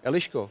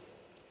 Eliško?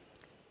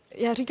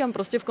 Já říkám,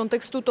 prostě v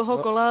kontextu toho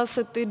kola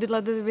se ty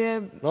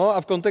dvě... No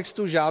a v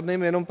kontextu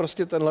žádným, jenom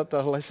prostě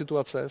tahle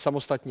situace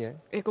samostatně.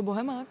 Jako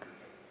bohemák?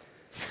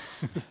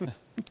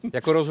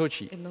 Jako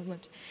rozhodčí.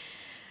 Jednoznačně.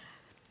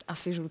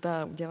 Asi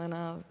žlutá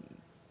udělená.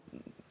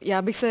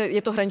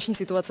 Je to hraniční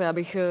situace, já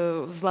bych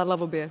zvládla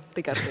v obě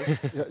ty karty.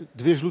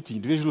 Dvě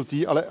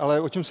žlutý, ale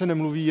o čem se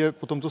nemluví je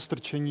po tomto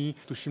strčení,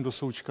 tuším do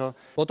Součka.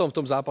 Potom v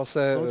tom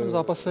zápase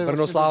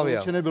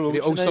Brno-Slavia.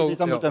 Kdy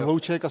tam byl ten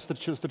hlouček a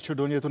strčil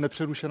do něj, je to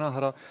nepřerušená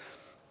hra,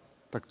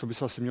 tak to by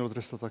se asi mělo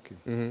trestat taky.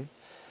 Mm-hmm.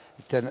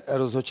 Ten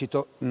rozhodčí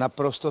to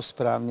naprosto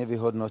správně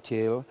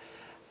vyhodnotil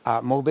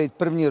a mohl být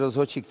první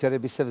rozhodčí, který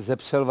by se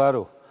vzepřel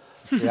VARu.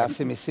 Já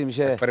si myslím,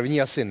 že...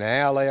 První asi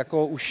ne, ale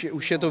jako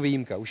už je to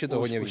výjimka, už je to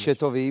hodně výjimka. Už je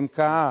to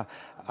výjimka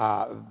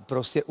a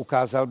prostě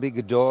ukázal by,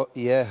 kdo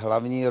je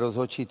hlavní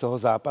rozhodčí toho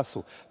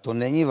zápasu. To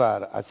není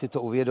VAR, ať si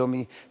to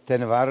uvědomí,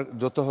 ten VAR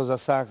do toho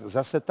zasáhl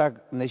zase tak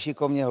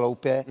nešikovně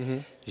hloupě,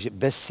 že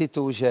bez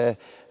citu, že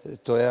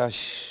to je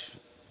až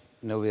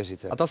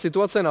neuvěřitelné. A ta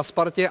situace na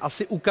Spartě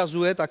asi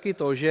ukazuje taky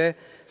to, že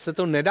se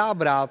to nedá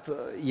brát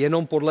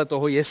jenom podle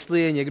toho,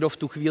 jestli je někdo v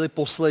tu chvíli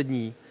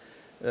poslední.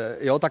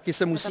 Jo, taky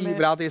se musí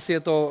brát, jestli je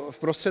to v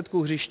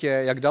prostředku hřiště,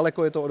 jak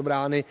daleko je to od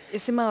brány.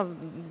 Jestli má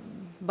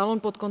balon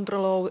pod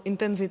kontrolou,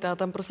 intenzita,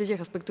 tam prostě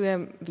těch aspektů je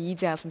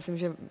víc. Já si myslím,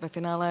 že ve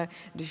finále,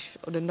 když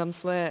odendám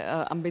svoje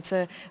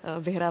ambice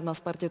vyhrát na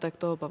Spartě, tak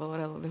to Pavel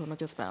Orel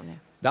vyhodnotil správně.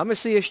 Dáme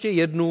si ještě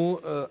jednu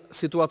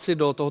situaci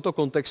do tohoto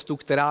kontextu,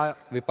 která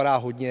vypadá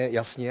hodně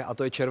jasně, a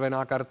to je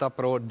červená karta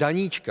pro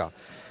Daníčka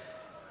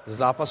z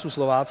zápasu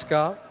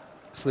Slovácka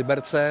s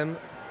Libercem.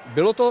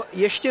 Bylo to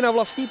ještě na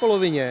vlastní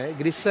polovině,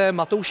 kdy se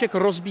Matoušek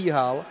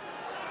rozbíhal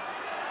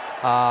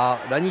a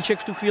Daníček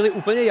v tu chvíli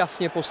úplně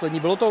jasně poslední.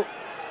 Bylo to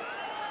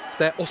v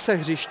té ose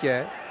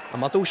hřiště a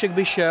Matoušek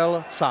by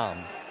šel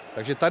sám.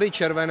 Takže tady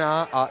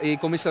červená a i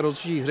komise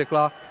rozhodčích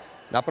řekla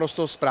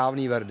naprosto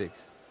správný verdikt.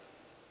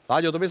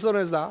 Láďo, to by se to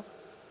nezdá?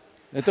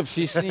 Je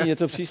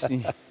to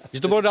přísný.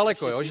 Že to bylo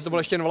daleko, jo? Že to bylo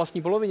ještě na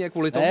vlastní polovině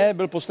kvůli tomu? Ne,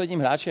 byl posledním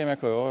hráčem,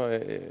 jako jo.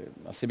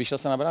 Asi by šel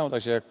se na bránu,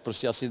 takže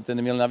prostě asi ten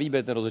neměl na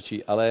výběr ten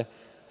rozhodčí, ale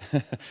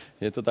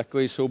Je to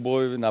takový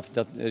souboj,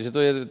 že to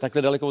je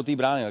takhle daleko od té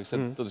brány, tak se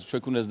to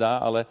člověku nezdá,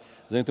 ale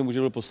vzhledem k tomu, že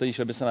byl poslední,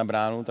 šel by se na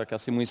bránu, tak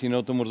asi mu nic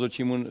jiného tomu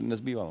rozhodčímu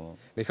nezbývalo. No.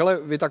 Michale,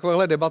 vy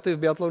takovéhle debaty v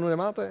biatlonu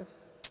nemáte?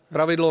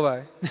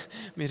 Pravidlové.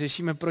 My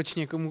řešíme, proč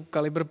někomu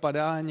kalibr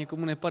padá a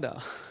někomu nepadá.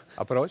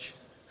 A proč?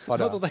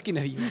 Padá. No to taky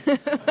nevím.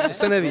 To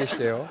se neví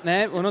ještě, jo?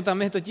 Ne, ono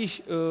tam je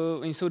totiž,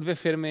 oni jsou 2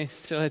 firmy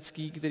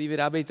střelecký, které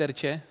vyrábějí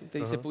terče,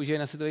 které se používají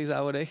na světových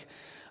závodech.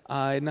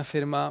 A jedna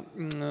firma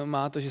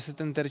má to, že se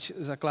ten terč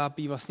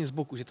zaklápí vlastně z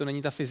boku, že to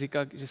není ta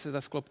fyzika, že se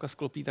ta sklopka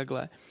sklopí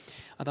takhle.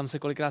 A tam se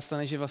kolikrát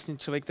stane, že vlastně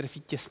člověk trefí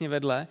těsně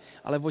vedle,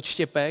 ale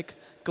odštěpek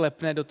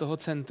klepne do toho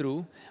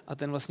centru a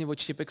ten vlastně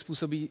odštěpek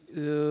způsobí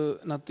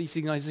na té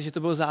signalizaci, že to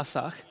byl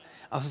zásah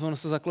a ono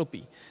se to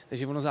zaklopí.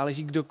 Takže ono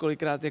záleží, kdo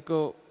kolikrát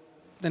jako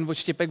ten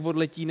odštěpek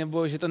odletí,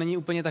 nebo že to není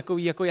úplně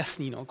takový jako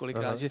jasný, no,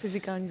 kolikrát. Že,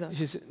 fyzikální zásah.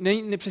 Že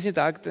ne přesně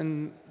tak,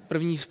 ten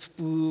první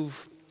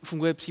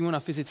funguje přímo na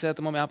fyzice a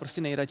to mám já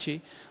prostě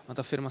nejradši. A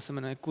ta firma se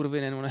jmenuje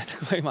Kurvinen, ona je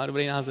takový, má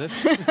dobrý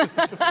název.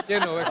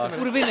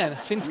 Kurvinen,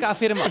 finská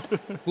firma.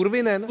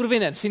 Kurvinen?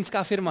 Kurvinen,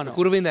 finská firma, no.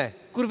 Kurvine.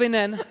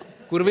 Kurvinen.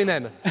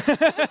 Kurvinen.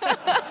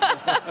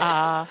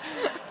 A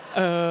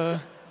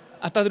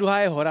ta druhá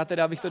je Hora,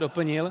 teda abych to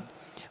doplnil.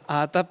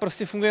 A ta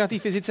prostě funguje na té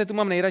fyzice, tu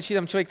mám nejradši,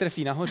 tam člověk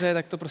trefí nahoře,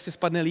 tak to prostě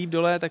spadne líp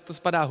dole, tak to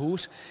spadá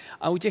hůř.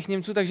 A u těch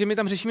Němců, takže my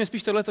tam řešíme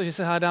spíš tohleto, že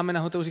se hádáme na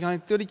hotelu,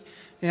 říkáme,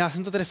 já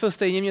jsem to trefil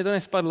stejně, mě to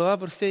nespadlo a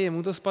prostě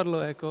jemu to spadlo,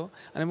 jako,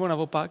 anebo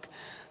naopak.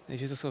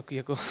 Takže to jsou takový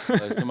jako...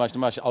 Takže to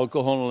máš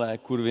alkohol, ne,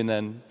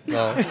 kurvinen.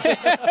 No.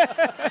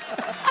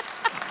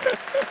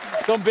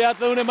 V tom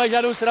biatlonu nemáš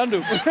žádnou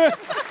srandu.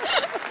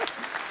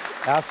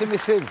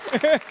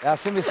 Já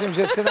si myslím,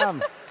 že se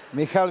nám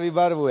Michal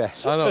vybarvuje.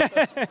 Ano.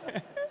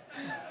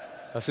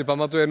 Já si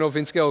pamatuju jednoho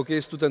finského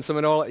hokejistu, ten se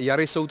jmenoval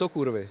Jari jsou to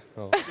kurvy.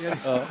 No.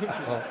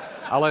 No.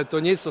 Ale to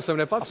nic, to jsem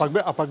nepatřil.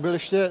 A pak byl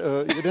ještě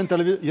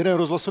jeden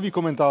rozhlasový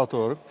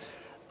komentátor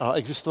a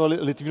existoval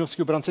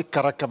litvínovský obránce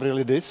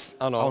Karakavrilidis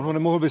a on ho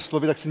nemohl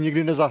vyslovit, tak si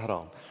nikdy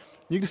nezahrál.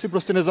 Nikdy si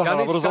prostě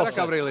nezahrál v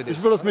rozhlase. Když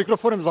byl s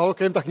mikrofonem za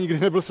hokejem, tak nikdy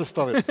nebyl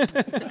sestavit.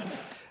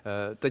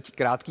 Teď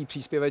krátký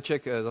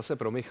příspěveček zase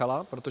pro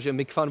Michala, protože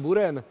Mick van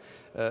Buren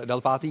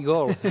dal 5.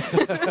 gól.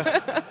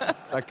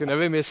 Tak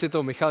nevím, jestli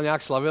to Michal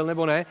nějak slavil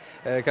nebo ne.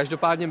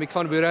 Každopádně Mick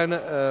van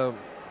Buren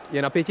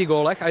je na 5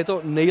 gólech a je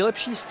to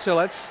nejlepší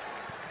střelec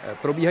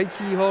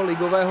probíhajícího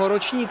ligového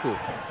ročníku.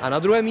 A na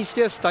druhém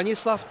místě je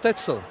Stanislav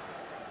Tecl.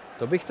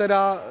 To bych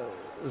teda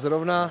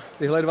zrovna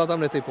tyhle dva tam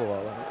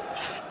netypoval.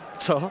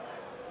 Co?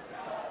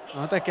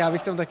 No tak já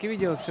bych tam taky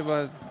viděl třeba,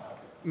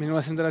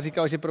 minule jsem teda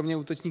říkal, že pro mě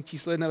útočník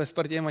číslo 1 ve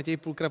Spartě je Matěj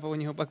Pulkrab a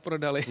oni ho pak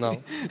prodali.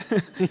 No.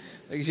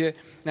 Takže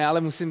ne,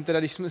 ale musím teda,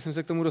 když jsem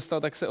se k tomu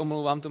dostal, tak se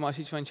omlouvám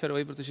Tomáši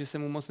Čvančarovi, protože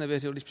jsem mu moc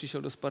nevěřil, když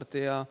přišel do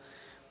Sparty a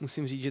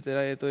musím říct, že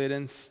teda je to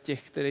jeden z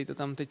těch, který to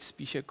tam teď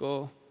spíš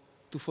jako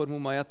tu formu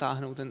Maja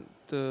táhnou,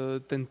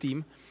 ten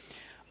tým.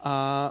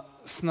 A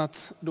snad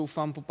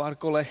doufám po pár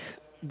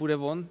kolech bude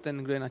on, ten,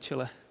 kdo je na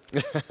čele.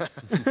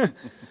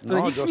 To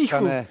není k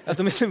smíchu. Já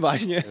to myslím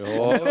vážně.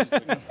 Jo.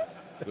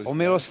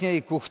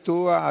 Omilostněji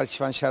Kuchtu a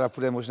Čvančara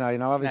půjde možná i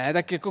na lavici. Ne,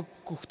 tak jako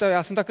Kuchta,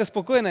 já jsem takhle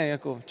spokojený,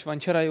 jako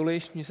Čvančara,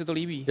 Juliš, mně se to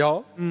líbí.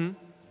 Jo?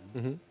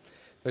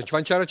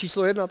 Čvančara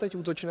číslo 1 teď,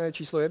 útočné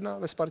číslo 1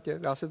 ve Spartě,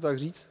 dá se to tak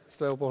říct z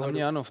tvého pohledu? Za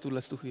mě ano, v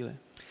tuhle chvíli.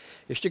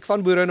 Ještě k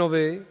Van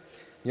Burenovi,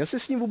 měl jsi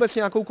s ním vůbec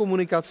nějakou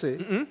komunikaci?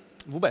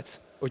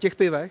 Vůbec. O těch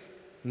pivech?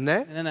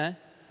 Ne? Ne.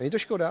 Není to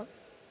škoda?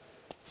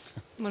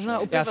 Možná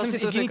já jsem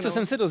jediný, co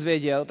jsem se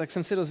dozvěděl, tak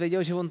jsem se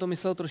dozvěděl, že on to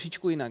myslel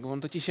trošičku jinak.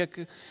 On totiž, jak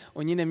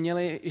oni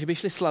neměli, že by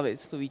šli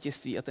slavit to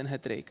vítězství a ten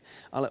hat-trick,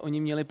 ale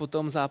oni měli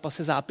potom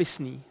zápase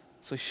zápisný,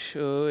 což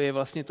je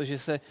vlastně to, že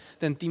se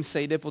ten tým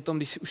sejde potom,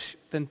 když už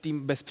ten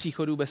tým bez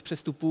příchodů, bez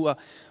přestupů a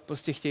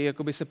prostě chtějí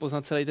jakoby se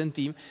poznat celý ten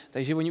tým,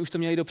 takže oni už to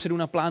měli dopředu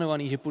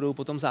naplánovaný, že půjdou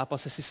po tom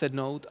zápase si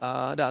sednout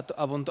a dát to,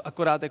 a on to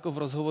akorát jako v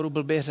rozhovoru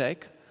blbě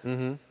řekl.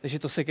 Takže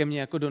to se ke mně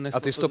jako doneslo. A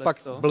ty jsi to pak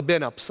blbě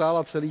napsal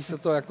a celý se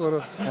to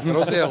jako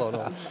rozjelo,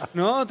 no.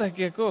 No, tak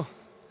jako...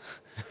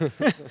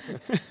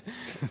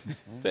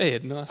 To je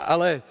jedno.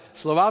 Ale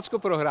Slovácko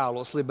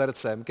prohrálo s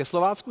Libercem. Ke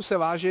Slovácku se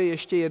váže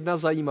ještě jedna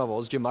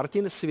zajímavost, že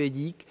Martin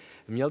Svědík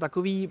měl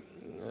takový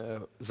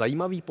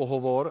zajímavý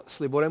pohovor s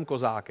Liborem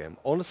Kozákem.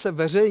 On se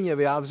veřejně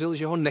vyjádřil,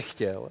 že ho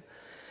nechtěl.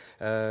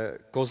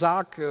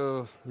 Kozák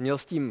měl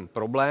s tím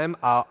problém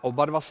a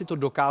oba dva si to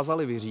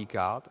dokázali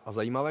vyříkat. A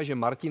zajímavé, že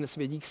Martin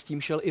Svědík s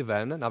tím šel i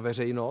ven na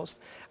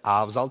veřejnost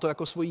a vzal to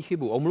jako svoji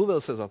chybu.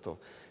 Omluvil se za to,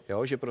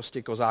 jo, že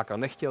prostě Kozáka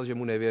nechtěl, že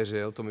mu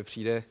nevěřil. To mi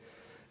přijde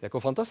jako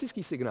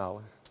fantastický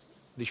signál,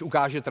 když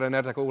ukáže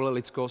trenér takovouhle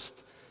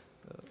lidskost.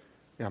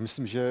 Já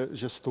myslím,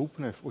 že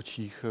stoupne v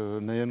očích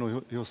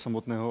nejen jeho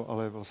samotného,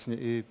 ale vlastně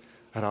i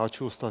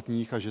hráčů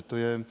ostatních a že to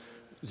je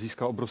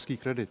získá obrovský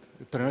kredit.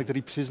 Trenér,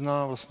 který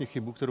přizná vlastně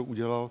chybu, kterou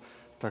udělal,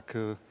 tak...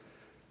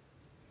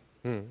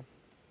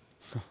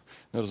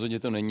 No rozhodně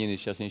to není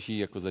nejšťastnější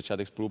jako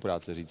začátek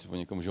spolupráce, říct o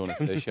někomu, že ho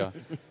nechceš a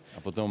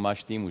potom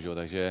máš týmu, že?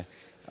 Takže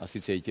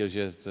asi cítil,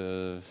 že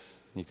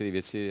některé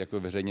věci jako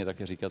veřejně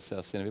také říkat se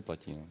asi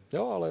nevyplatí. No.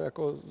 Jo, ale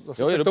jako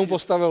zase se k tomu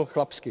postavil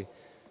chlapsky.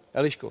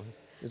 Eliško,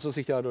 něco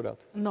si chtěla dodat?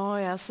 No,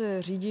 já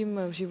se řídím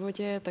v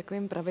životě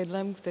takovým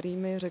pravidlem, který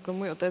mi řekl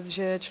můj otec,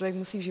 že člověk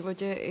musí v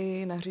životě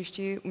i na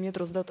hřišti umět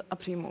rozdat a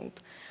přijmout.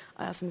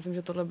 A já si myslím,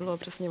 že tohle bylo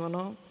přesně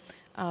ono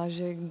a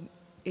že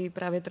i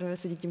právě trenér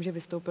Světík tím, že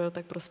vystoupil,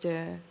 tak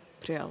prostě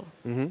přijal.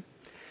 Mhm.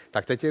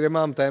 Tak teď tady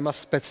mám téma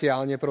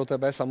speciálně pro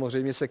tebe,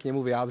 samozřejmě se k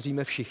němu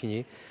vyjádříme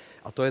všichni,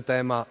 a to je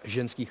téma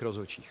ženských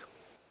rozhodčích.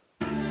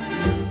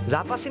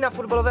 Zápasy na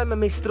fotbalovém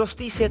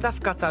mistrovství světa v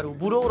Kataru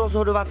budou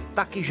rozhodovat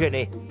taky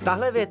ženy.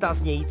 Tahle věta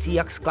znějící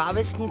jak z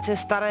klávesnice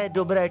staré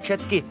dobré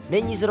četky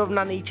není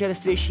zrovna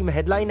nejčerstvějším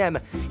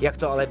headlinem. Jak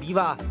to ale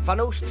bývá,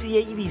 fanoušci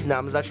její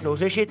význam začnou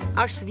řešit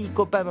až s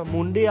výkopem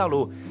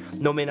mundialu.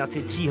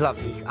 Nominaci 3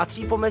 hlavních a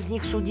 3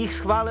 pomezních sudích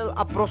schválil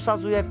a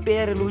prosazuje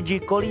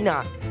Pierluigi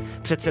Collina.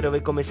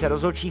 Předsedovi komise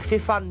rozhodčích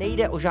FIFA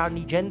nejde o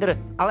žádný gender,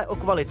 ale o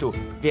kvalitu.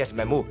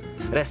 Věřme mu.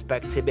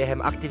 Respekt si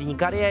během aktivní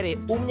kariéry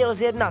uměl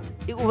zjednat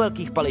i u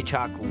velkých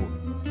paličáků.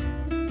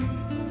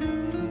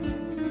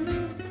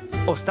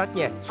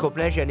 Ostatně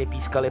schopné ženy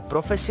pískaly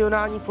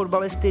profesionální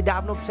fotbalisty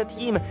dávno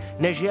předtím,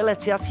 než je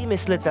leciací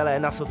myslitelé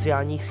na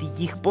sociálních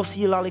sítích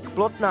posílali k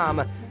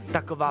plotnám.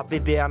 Taková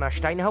Bibiana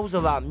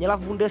Steinhausová měla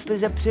v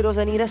Bundeslize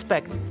přirozený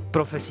respekt.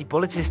 Profesí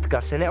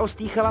policistka se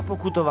neostýchala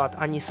pokutovat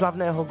ani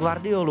slavného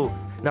Guardiolu.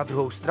 Na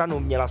druhou stranu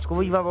měla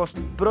schovívavost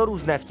pro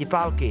různé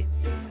vtipálky.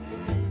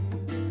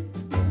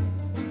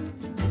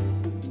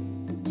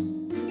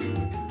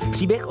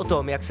 Příběh o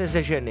tom, jak se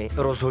ze ženy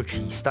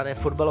rozhodčí stane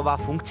fotbalová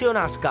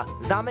funkcionářka,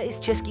 známe i z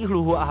českých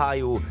luhů a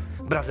hájů.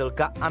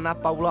 Brazilka Ana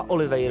Paula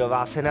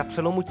Oliveirová se na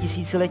přelomu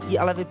tisíciletí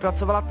ale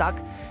vypracovala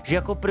tak, že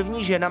jako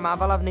první žena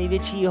mávala v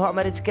největší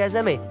jihoamerické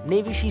zemi,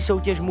 nejvyšší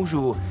soutěž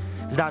mužů.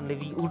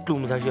 Zdánlivý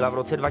útlum zažila v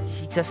roce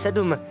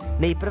 2007.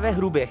 Nejprve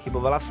hrubě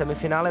chybovala v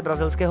semifinále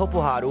brazilského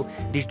poháru,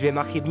 když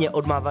 2 chybně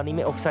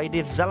odmávanými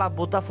offsidy vzala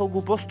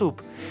Botafogu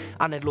postup.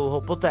 A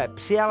nedlouho poté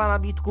přijala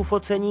nabídku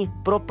focení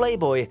pro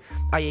Playboy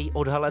a její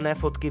odhalené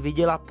fotky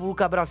viděla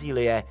půlka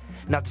Brazílie.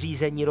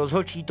 Nadřízení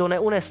rozhodčí to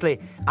neunesli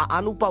a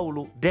Anu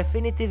Paulu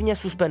definitivně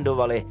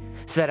suspendovali.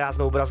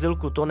 Svéráznou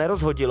Brazilku to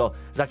nerozhodilo,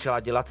 začala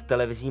dělat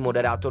televizní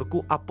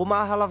moderátorku a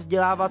pomáhala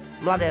vzdělávat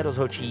mladé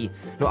rozhodčí.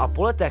 No a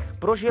po letech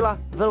prožila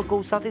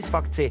velkou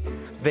satisfakci.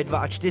 Ve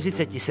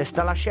 42 se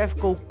stala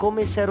šéfkou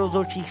komise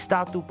rozhodčích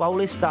států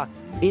Paulista.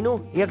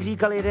 Inu, jak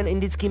říkal jeden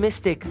indický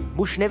mystik,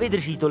 muž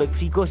nevydrží tolik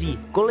příkoří,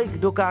 kolik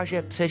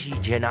dokáže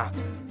přežít žena.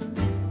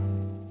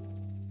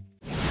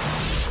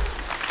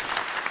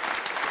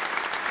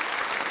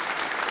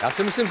 Já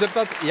se musím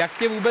zeptat, jak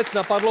tě vůbec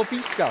napadlo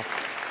pískat?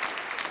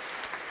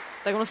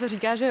 Tak ono se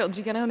říká, že od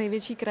říkaného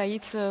největší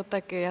krajíc,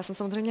 tak já jsem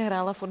samozřejmě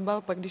hrála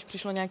fotbal, pak když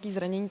přišlo nějaké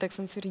zranění, tak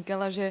jsem si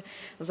říkala, že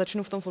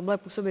začnu v tom fotbale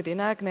působit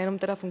jinak, nejenom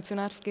teda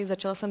funkcionářsky,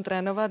 začala jsem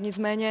trénovat,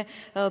 nicméně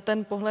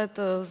ten pohled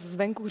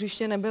zvenku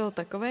hřiště nebyl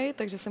takovej,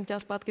 takže jsem chtěla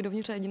zpátky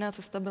dovnitř a jediná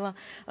cesta byla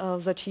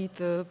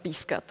začít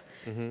pískat.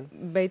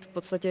 Bejt v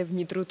podstatě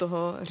vnitru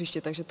toho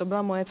hřiště, takže to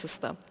byla moje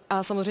cesta.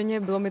 A samozřejmě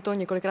bylo mi to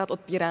několikrát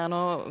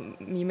odpíráno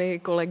mými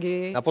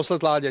kolegy.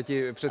 Naposled Láďa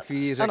ti před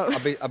chvílí řekl,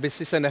 aby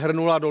si se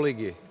nehrnula do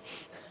ligy.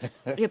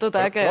 Je to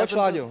tak. Proč,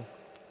 Láďo?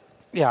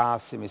 Já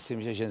si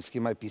myslím, že ženský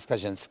mají pískat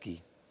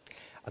ženský.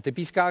 A ty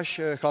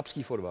pískáš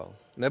chlapský fotbal?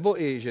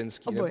 Nebo i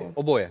ženský? Oboje.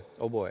 Nebo?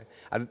 Oboje.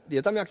 A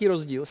je tam nějaký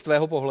rozdíl z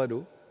tvého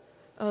pohledu?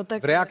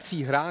 Tak v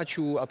reakcích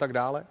hráčů a tak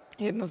dále?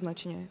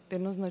 Jednoznačně.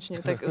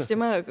 Tak s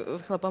těma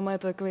chlapama je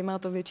to takový, má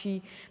to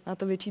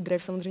větší drive,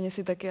 samozřejmě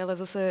si taky, ale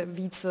zase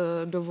víc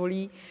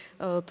dovolí.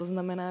 To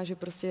znamená, že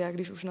prostě já,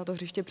 když už na to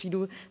hřiště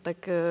přijdu,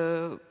 tak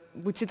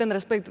buď si ten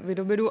respekt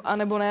vydobydu,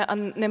 anebo ne, a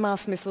nemá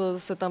smysl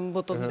se tam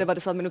o to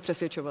 90 minut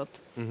přesvědčovat.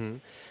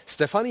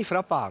 Stephanie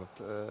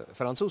Frappart,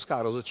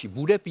 francouzská rozhodčí,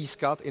 bude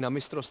pískat i na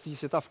mistrovství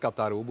světa v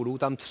Kataru. Budou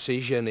tam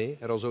 3 ženy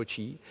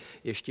rozhodčí,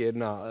 ještě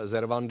jedna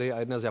z Rwandy a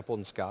jedna z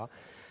Japonska.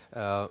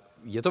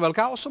 Je to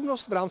velká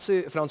osobnost v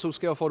rámci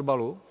francouzského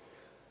fotbalu?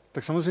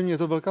 Tak samozřejmě je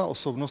to velká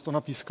osobnost.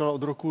 Ona pískala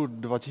od roku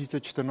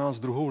 2014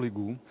 druhou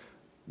ligu.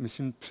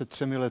 Myslím před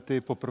 3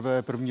 lety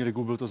poprvé první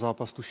ligu, byl to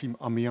zápas, tuším,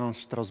 Amiens,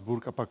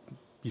 Strasbourg a pak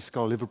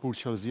pískal Liverpool,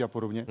 Chelsea a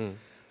podobně.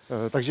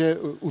 Takže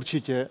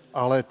určitě,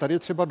 ale tady je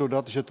třeba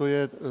dodat, že to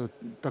je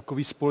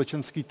takový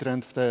společenský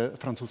trend v té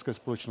francouzské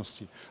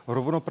společnosti.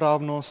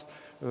 Rovnoprávnost,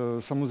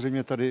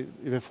 samozřejmě tady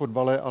i ve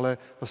fotbale, ale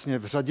vlastně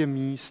v řadě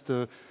míst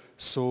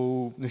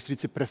jsou, nechci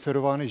říct,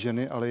 preferovány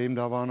ženy, ale je jim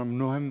dávána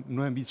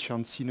mnohem víc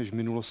šancí než v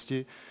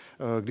minulosti.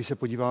 Když se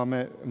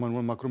podíváme,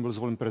 Emmanuel Macron byl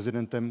zvolen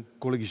prezidentem,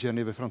 kolik žen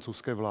je ve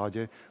francouzské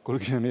vládě,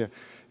 kolik žen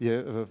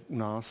je u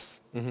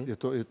nás.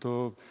 Je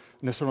to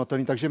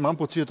nesrovnatelný. Takže mám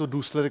pocit, že je to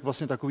důsledek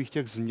vlastně takových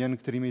těch změn,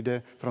 kterými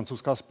jde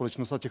francouzská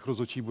společnost a těch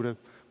rozhodčí bude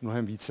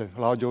mnohem více.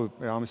 Láďo,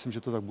 já myslím,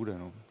 že to tak bude.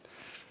 No.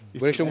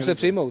 Budeš to muset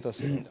přijmout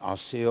asi.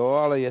 Asi jo,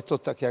 ale je to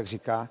tak, jak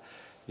říká,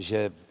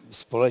 že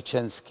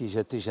společensky,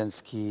 že ty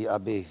ženský,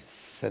 aby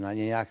se na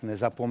ně nějak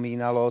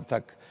nezapomínalo,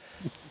 tak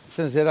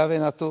jsem zvědavý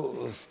na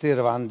z ty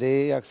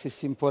Rwandy, jak si s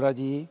tím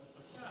poradí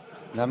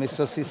na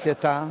mistrovství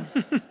světa.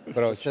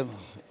 Proč?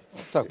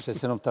 Tak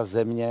přece jenom ta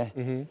země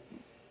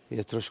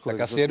je trošku Tak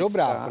asi je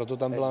dobrá, proto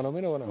tam byla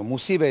nominovaná. No,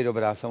 musí být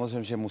dobrá,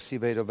 samozřejmě, že musí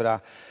být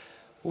dobrá.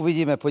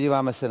 Uvidíme,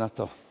 podíváme se na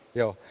to.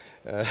 Jo.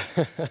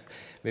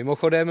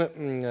 Mimochodem,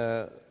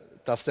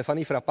 ta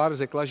Stefanie Frappart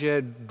řekla,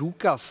 že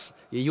důkaz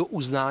jejího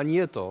uznání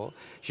je to,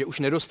 že už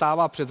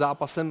nedostává před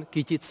zápasem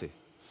kytici.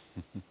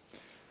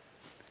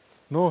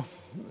 No,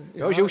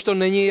 jo, že už to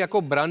není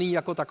jako braný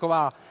jako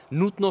taková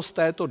nutnost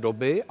této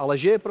doby, ale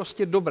že je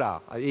prostě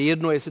dobrá. A je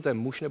jedno, jestli to je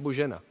muž nebo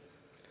žena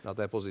na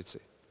té pozici.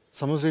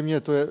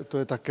 Samozřejmě to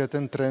je také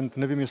ten trend,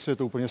 nevím, jestli je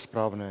to úplně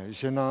správné.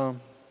 Žena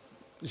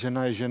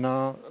je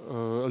žena,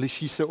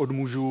 liší se od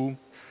mužů,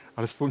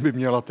 alespoň by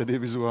měla tedy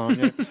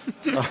vizuálně.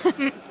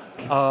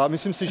 A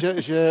myslím si,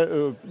 že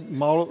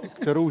málo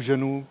kterou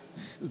ženu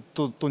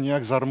to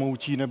nějak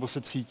zarmoutí nebo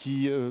se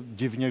cítí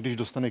divně, když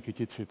dostane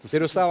kytici. Ty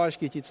dostáváš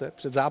kytice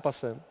před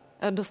zápasem?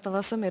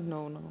 Dostala jsem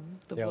jednou, no.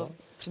 To bylo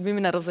před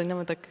mými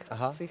narozeninami, tak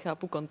si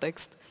chápu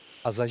kontext.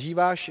 A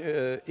zažíváš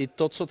i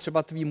to, co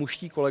třeba tví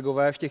mužští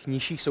kolegové v těch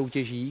nižších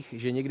soutěžích,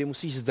 že někdy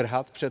musíš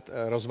zdrhat před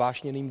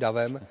rozvášněným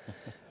davem?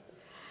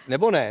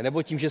 Nebo ne?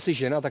 Nebo tím, že jsi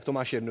žena, tak to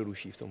máš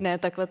jednodušší v tom? Ne,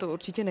 takhle to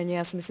určitě není.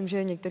 Já si myslím,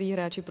 že některý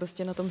hráči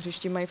prostě na tom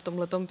hřišti mají v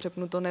tomhletom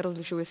přepnuto,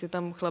 nerozlišují, jestli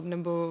tam chlap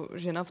nebo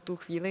žena v tu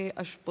chvíli,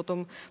 až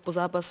potom po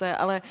zápase,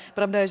 ale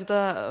pravda je, že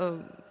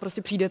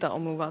prostě přijde ta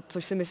omluva,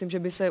 což si myslím, že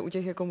by se u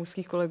těch jako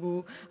mužských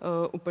kolegů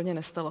úplně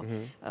nestalo.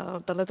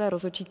 Tato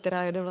rozhodčí,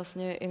 která jede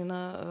vlastně i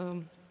na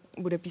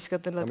bude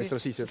pískat tenhle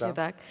přesně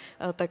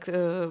tak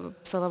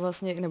psala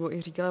vlastně, nebo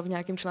i říkala v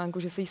nějakém článku,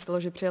 že se jí stalo,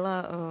 že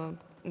přijela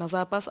na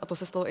zápas, a to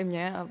se stalo i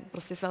mně, a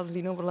prostě se vás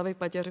zhlídnou od hlavy k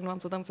patě a řeknu vám,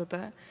 co tam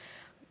chcete.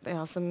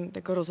 Já jsem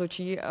jako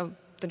rozhodčí a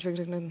ten člověk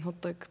řekne, no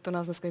tak to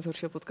nás dneska nic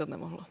horšího potkat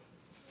nemohlo.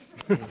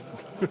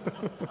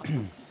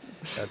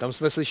 Tam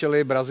jsme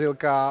slyšeli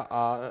Brazilka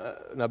a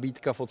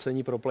nabídka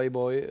focení pro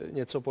Playboy,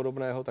 něco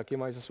podobného, taky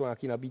mají zase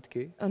nějaké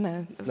nabídky?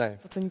 Ne,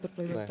 focení pro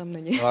Playboy tam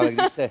není. No, ale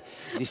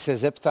když se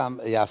zeptám,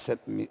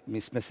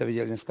 my jsme se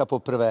viděli dneska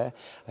poprvé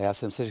a já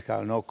jsem si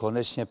říkal, no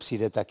konečně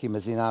přijde taky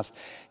mezi nás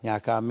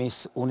nějaká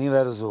Miss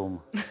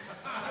Univerzum.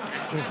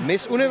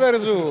 Miss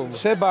Univerzum.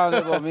 Třeba,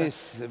 nebo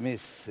Miss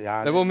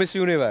nebo Miss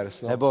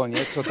Universe. No. Nebo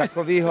něco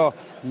takového.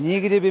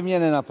 Nikdy by mě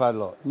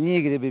nenapadlo.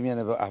 Nikdy by mě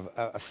nebylo.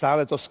 A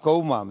stále to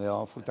zkoumám,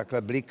 jo. Furt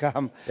takhle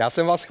blikám. Já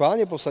jsem vás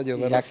schválně posadil.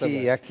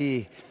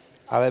 Jaký,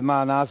 ale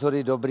má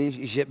názory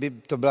dobrý, že by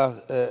to byla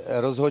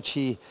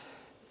rozhodčí.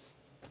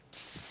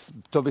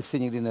 To bych si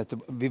nikdy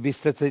Vy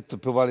byste teď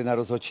typovali na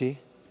rozhodčí?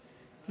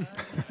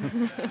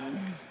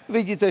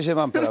 Vidíte, že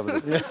mám pravdu.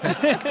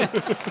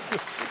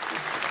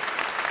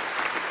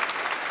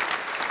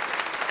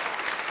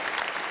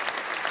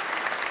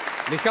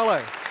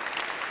 Michale.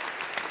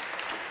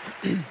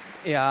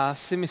 Já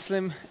si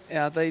myslím,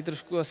 já tady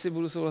trošku asi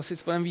budu souhlasit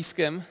s panem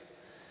Vískem,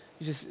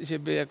 že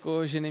by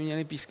jako ženy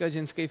měly pískat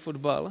ženský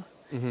fotbal.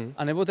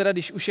 A nebo teda,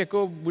 když už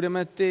jako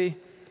budeme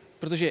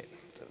protože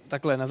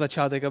takhle na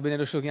začátek, aby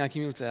nedošlo k nějaký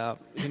výuce, já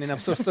ženy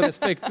naprosto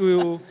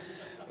respektuju,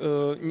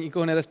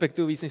 nikoho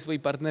nerespektuju víc než svoji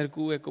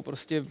partnerku, jako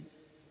prostě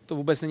to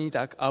vůbec není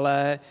tak,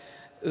 ale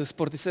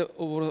sporty se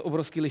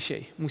obrovsky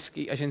lišej,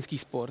 mužský a ženský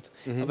sport.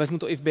 A vezmu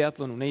to i v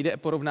biatlonu. Nejde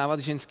porovnávat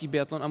ženský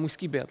biatlon a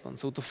mužský biatlon.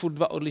 Jsou to furt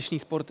dva odlišný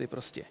sporty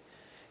prostě.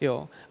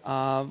 Jo.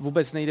 A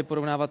vůbec nejde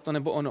porovnávat to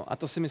nebo ono. A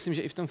to si myslím,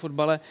 že i v tom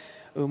fotbale,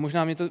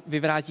 možná mě to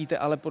vyvrátíte,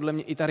 ale podle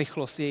mě i ta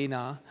rychlost je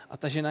jiná. A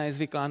ta žena je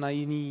zvyklá na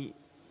jiný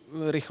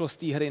rychlost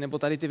té hry, nebo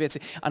tady ty věci.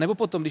 A nebo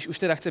potom, když už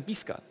teda chce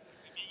pískat,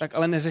 tak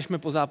ale neřešme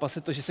po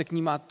zápase to, že se k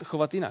ní má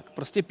chovat jinak.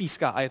 Prostě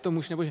píská a je to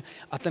muž nebo žena.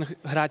 A ten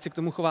hráč se k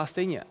tomu chová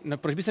stejně. No,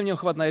 proč by se měl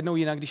chovat najednou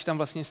jinak, když tam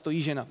vlastně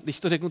stojí žena? Když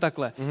to řeknu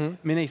takhle,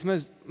 my nejsme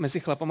mezi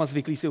chlapama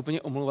zvyklí si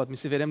úplně omlouvat. My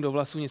si vědeme do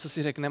vlasů, něco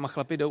si řekneme a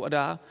chlapi jdou a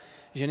dá.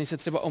 Ženy se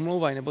třeba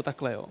omlouvají, nebo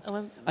takhle, jo.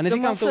 Ale a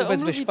neříkám to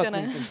vůbec ve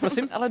špatném.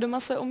 Prosím? Ale doma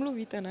se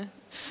omluvíte, ne?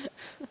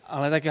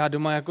 Ale tak já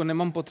doma jako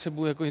nemám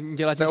potřebu jako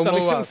dělat něco,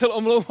 abych se musel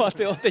omlouvat,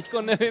 jo.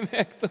 Teďko nevím,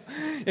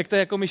 jak to je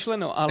jako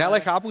myšleno. Ale... Ne, ale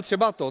chápu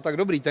třeba to, tak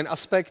dobrý, ten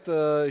aspekt,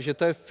 že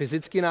to je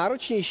fyzicky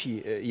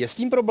náročnější. Je s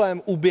tím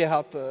problém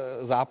uběhat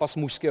zápas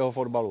mužského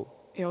fotbalu?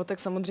 Jo, tak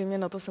samozřejmě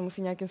na to se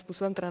musí nějakým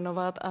způsobem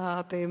trénovat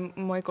a ty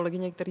moje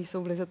kolegyně, které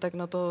jsou v lize, tak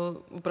na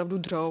to opravdu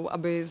dřou,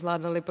 aby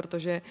zvládali,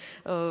 protože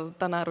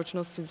ta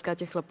náročnost fyzická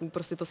těch chlapů,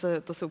 prostě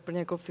to se úplně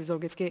jako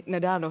fyziologicky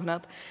nedá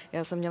dohnat.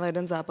 Já jsem měla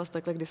jeden zápas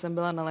takhle, kdy jsem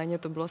byla na léně,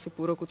 to bylo asi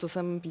půl roku, co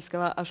jsem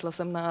pískala a šla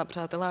jsem na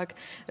přátelák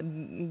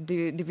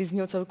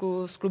divizního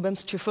celku s klubem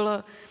z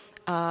ČFL.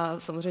 A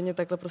samozřejmě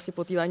takhle prostě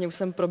po té léně už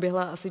jsem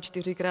proběhla asi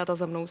 4krát a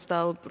za mnou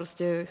stál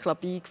prostě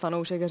chlapík,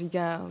 fanoušek a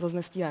říká, zase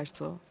nestíháš,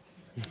 co?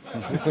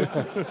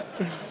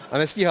 A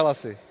nestíhala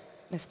si?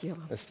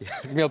 Nestíhala.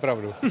 Měl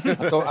pravdu.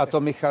 A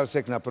to Michal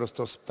řekl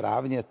naprosto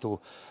správně,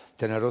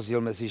 ten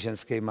rozdíl mezi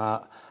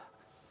ženskýma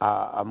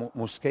a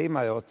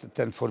mužskýma, jo.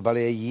 Ten fotbal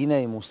je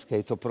jiný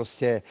mužský, to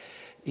prostě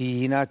i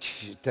jinak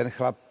ten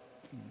chlap,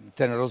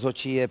 ten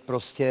rozhodčí je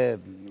prostě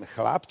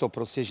chlap, to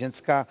prostě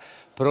ženská,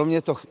 pro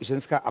mě to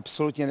ženská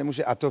absolutně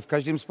nemůže, a to v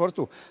každém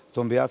sportu, v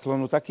tom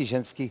biatlonu taky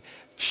ženský,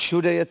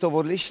 všude je to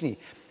odlišný.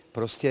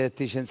 Prostě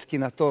ty ženský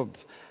na to,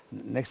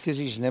 nechci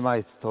říct, že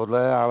nemají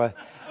tohle, ale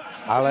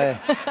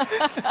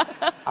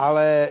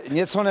ale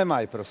něco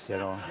nemají prostě,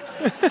 no.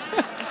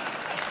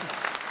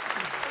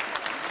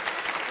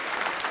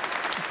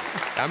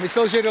 Já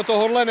myslel, že do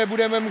tohohle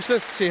nebudeme muset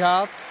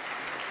střihat,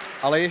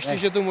 ale ještě,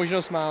 že tu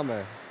možnost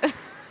máme.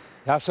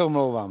 Já se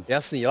omlouvám.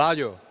 Jasný,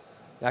 Láďo,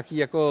 nějaký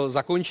jako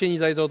zakončení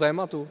tady toho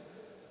tématu?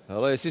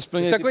 Ale jestli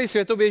splně... Jsi takový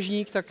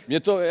světoběžník, tak...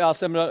 Já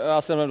jsem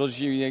na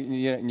rozličí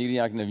nikdy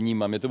nějak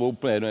nevnímám. Mě to bylo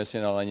úplně jedno, jestli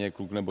je na laně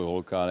kluk nebo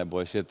holka, nebo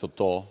jestli je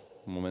to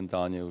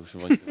momentálně už.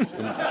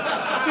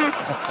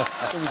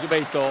 To může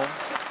být to.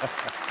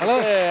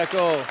 Ale... To je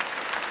jako...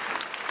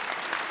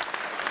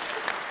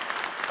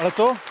 Ale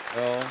to,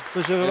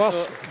 že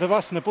ve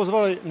vás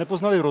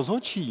nepoznali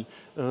rozhodčí,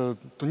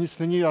 to nic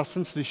není. Já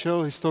jsem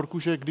slyšel historku,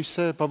 že když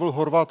se Pavel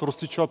Horváth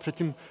rozcvičoval před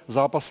tím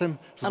zápasem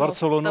s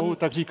Barcelonou,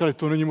 tak říkali,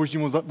 to není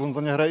možný, on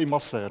za ně hraje i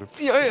masér.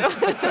 Jo.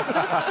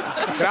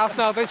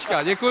 Krásná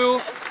tečka,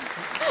 děkuju.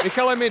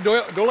 Michale, my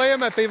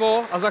dolejeme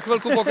pivo a za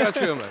chvilku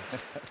pokračujeme.